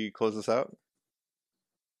we close this out?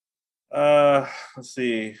 Let's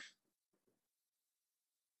see.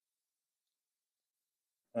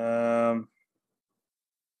 Um,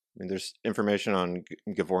 I mean, there's information on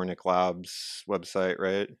Gavornik Labs website,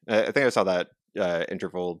 right? I think I saw that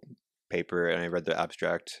interval paper, and I read the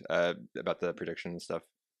abstract about the prediction and stuff.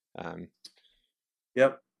 Um,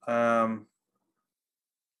 yep.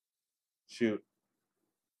 Shoot.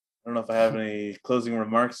 I don't know if I have any closing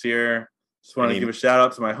remarks here. Just want to any give a shout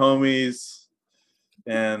out to my homies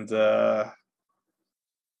and you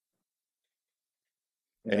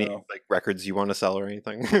any know, like records you want to sell or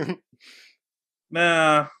anything?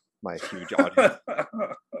 nah. My huge audience.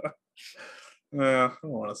 Nah, I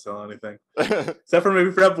don't want to sell anything. Except for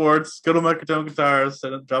maybe fretboards. Go to Microtone Guitars,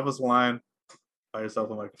 drop us a line, buy yourself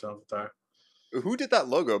a Microtone guitar. Who did that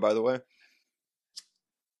logo, by the way?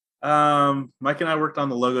 Mike and I worked on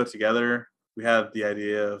the logo together. We had the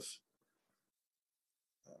idea of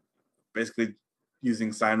basically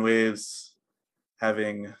using sine waves,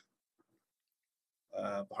 having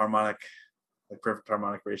harmonic, like perfect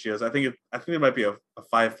harmonic ratios. I think it might be a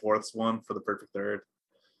 5/4 one for the perfect third.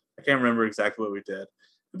 I can't remember exactly what we did.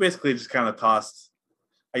 We basically just kind of tossed.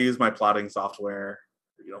 I used my plotting software,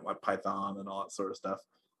 my Python and all that sort of stuff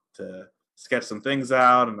to sketch some things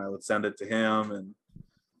out, and I would send it to him in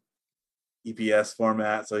EPS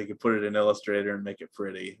format so he could put it in Illustrator and make it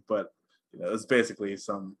pretty. But it's basically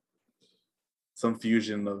some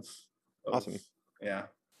fusion of Awesome. yeah. I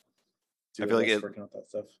Two feel of like us it working on that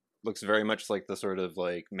stuff. looks very much like the sort of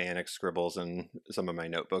like manic scribbles in some of my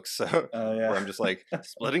notebooks. So Yeah. where I'm just like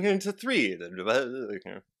splitting it into three. Anyway,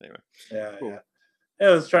 Yeah, cool. yeah.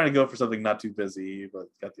 I was trying to go for something not too busy, but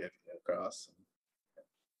got the idea across.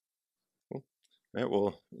 Cool. All right.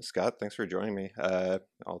 Well, Scott, thanks for joining me.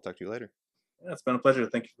 I'll talk to you later. Yeah, it's been a pleasure.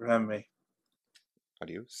 Thank you for having me.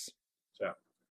 Adios. Ciao.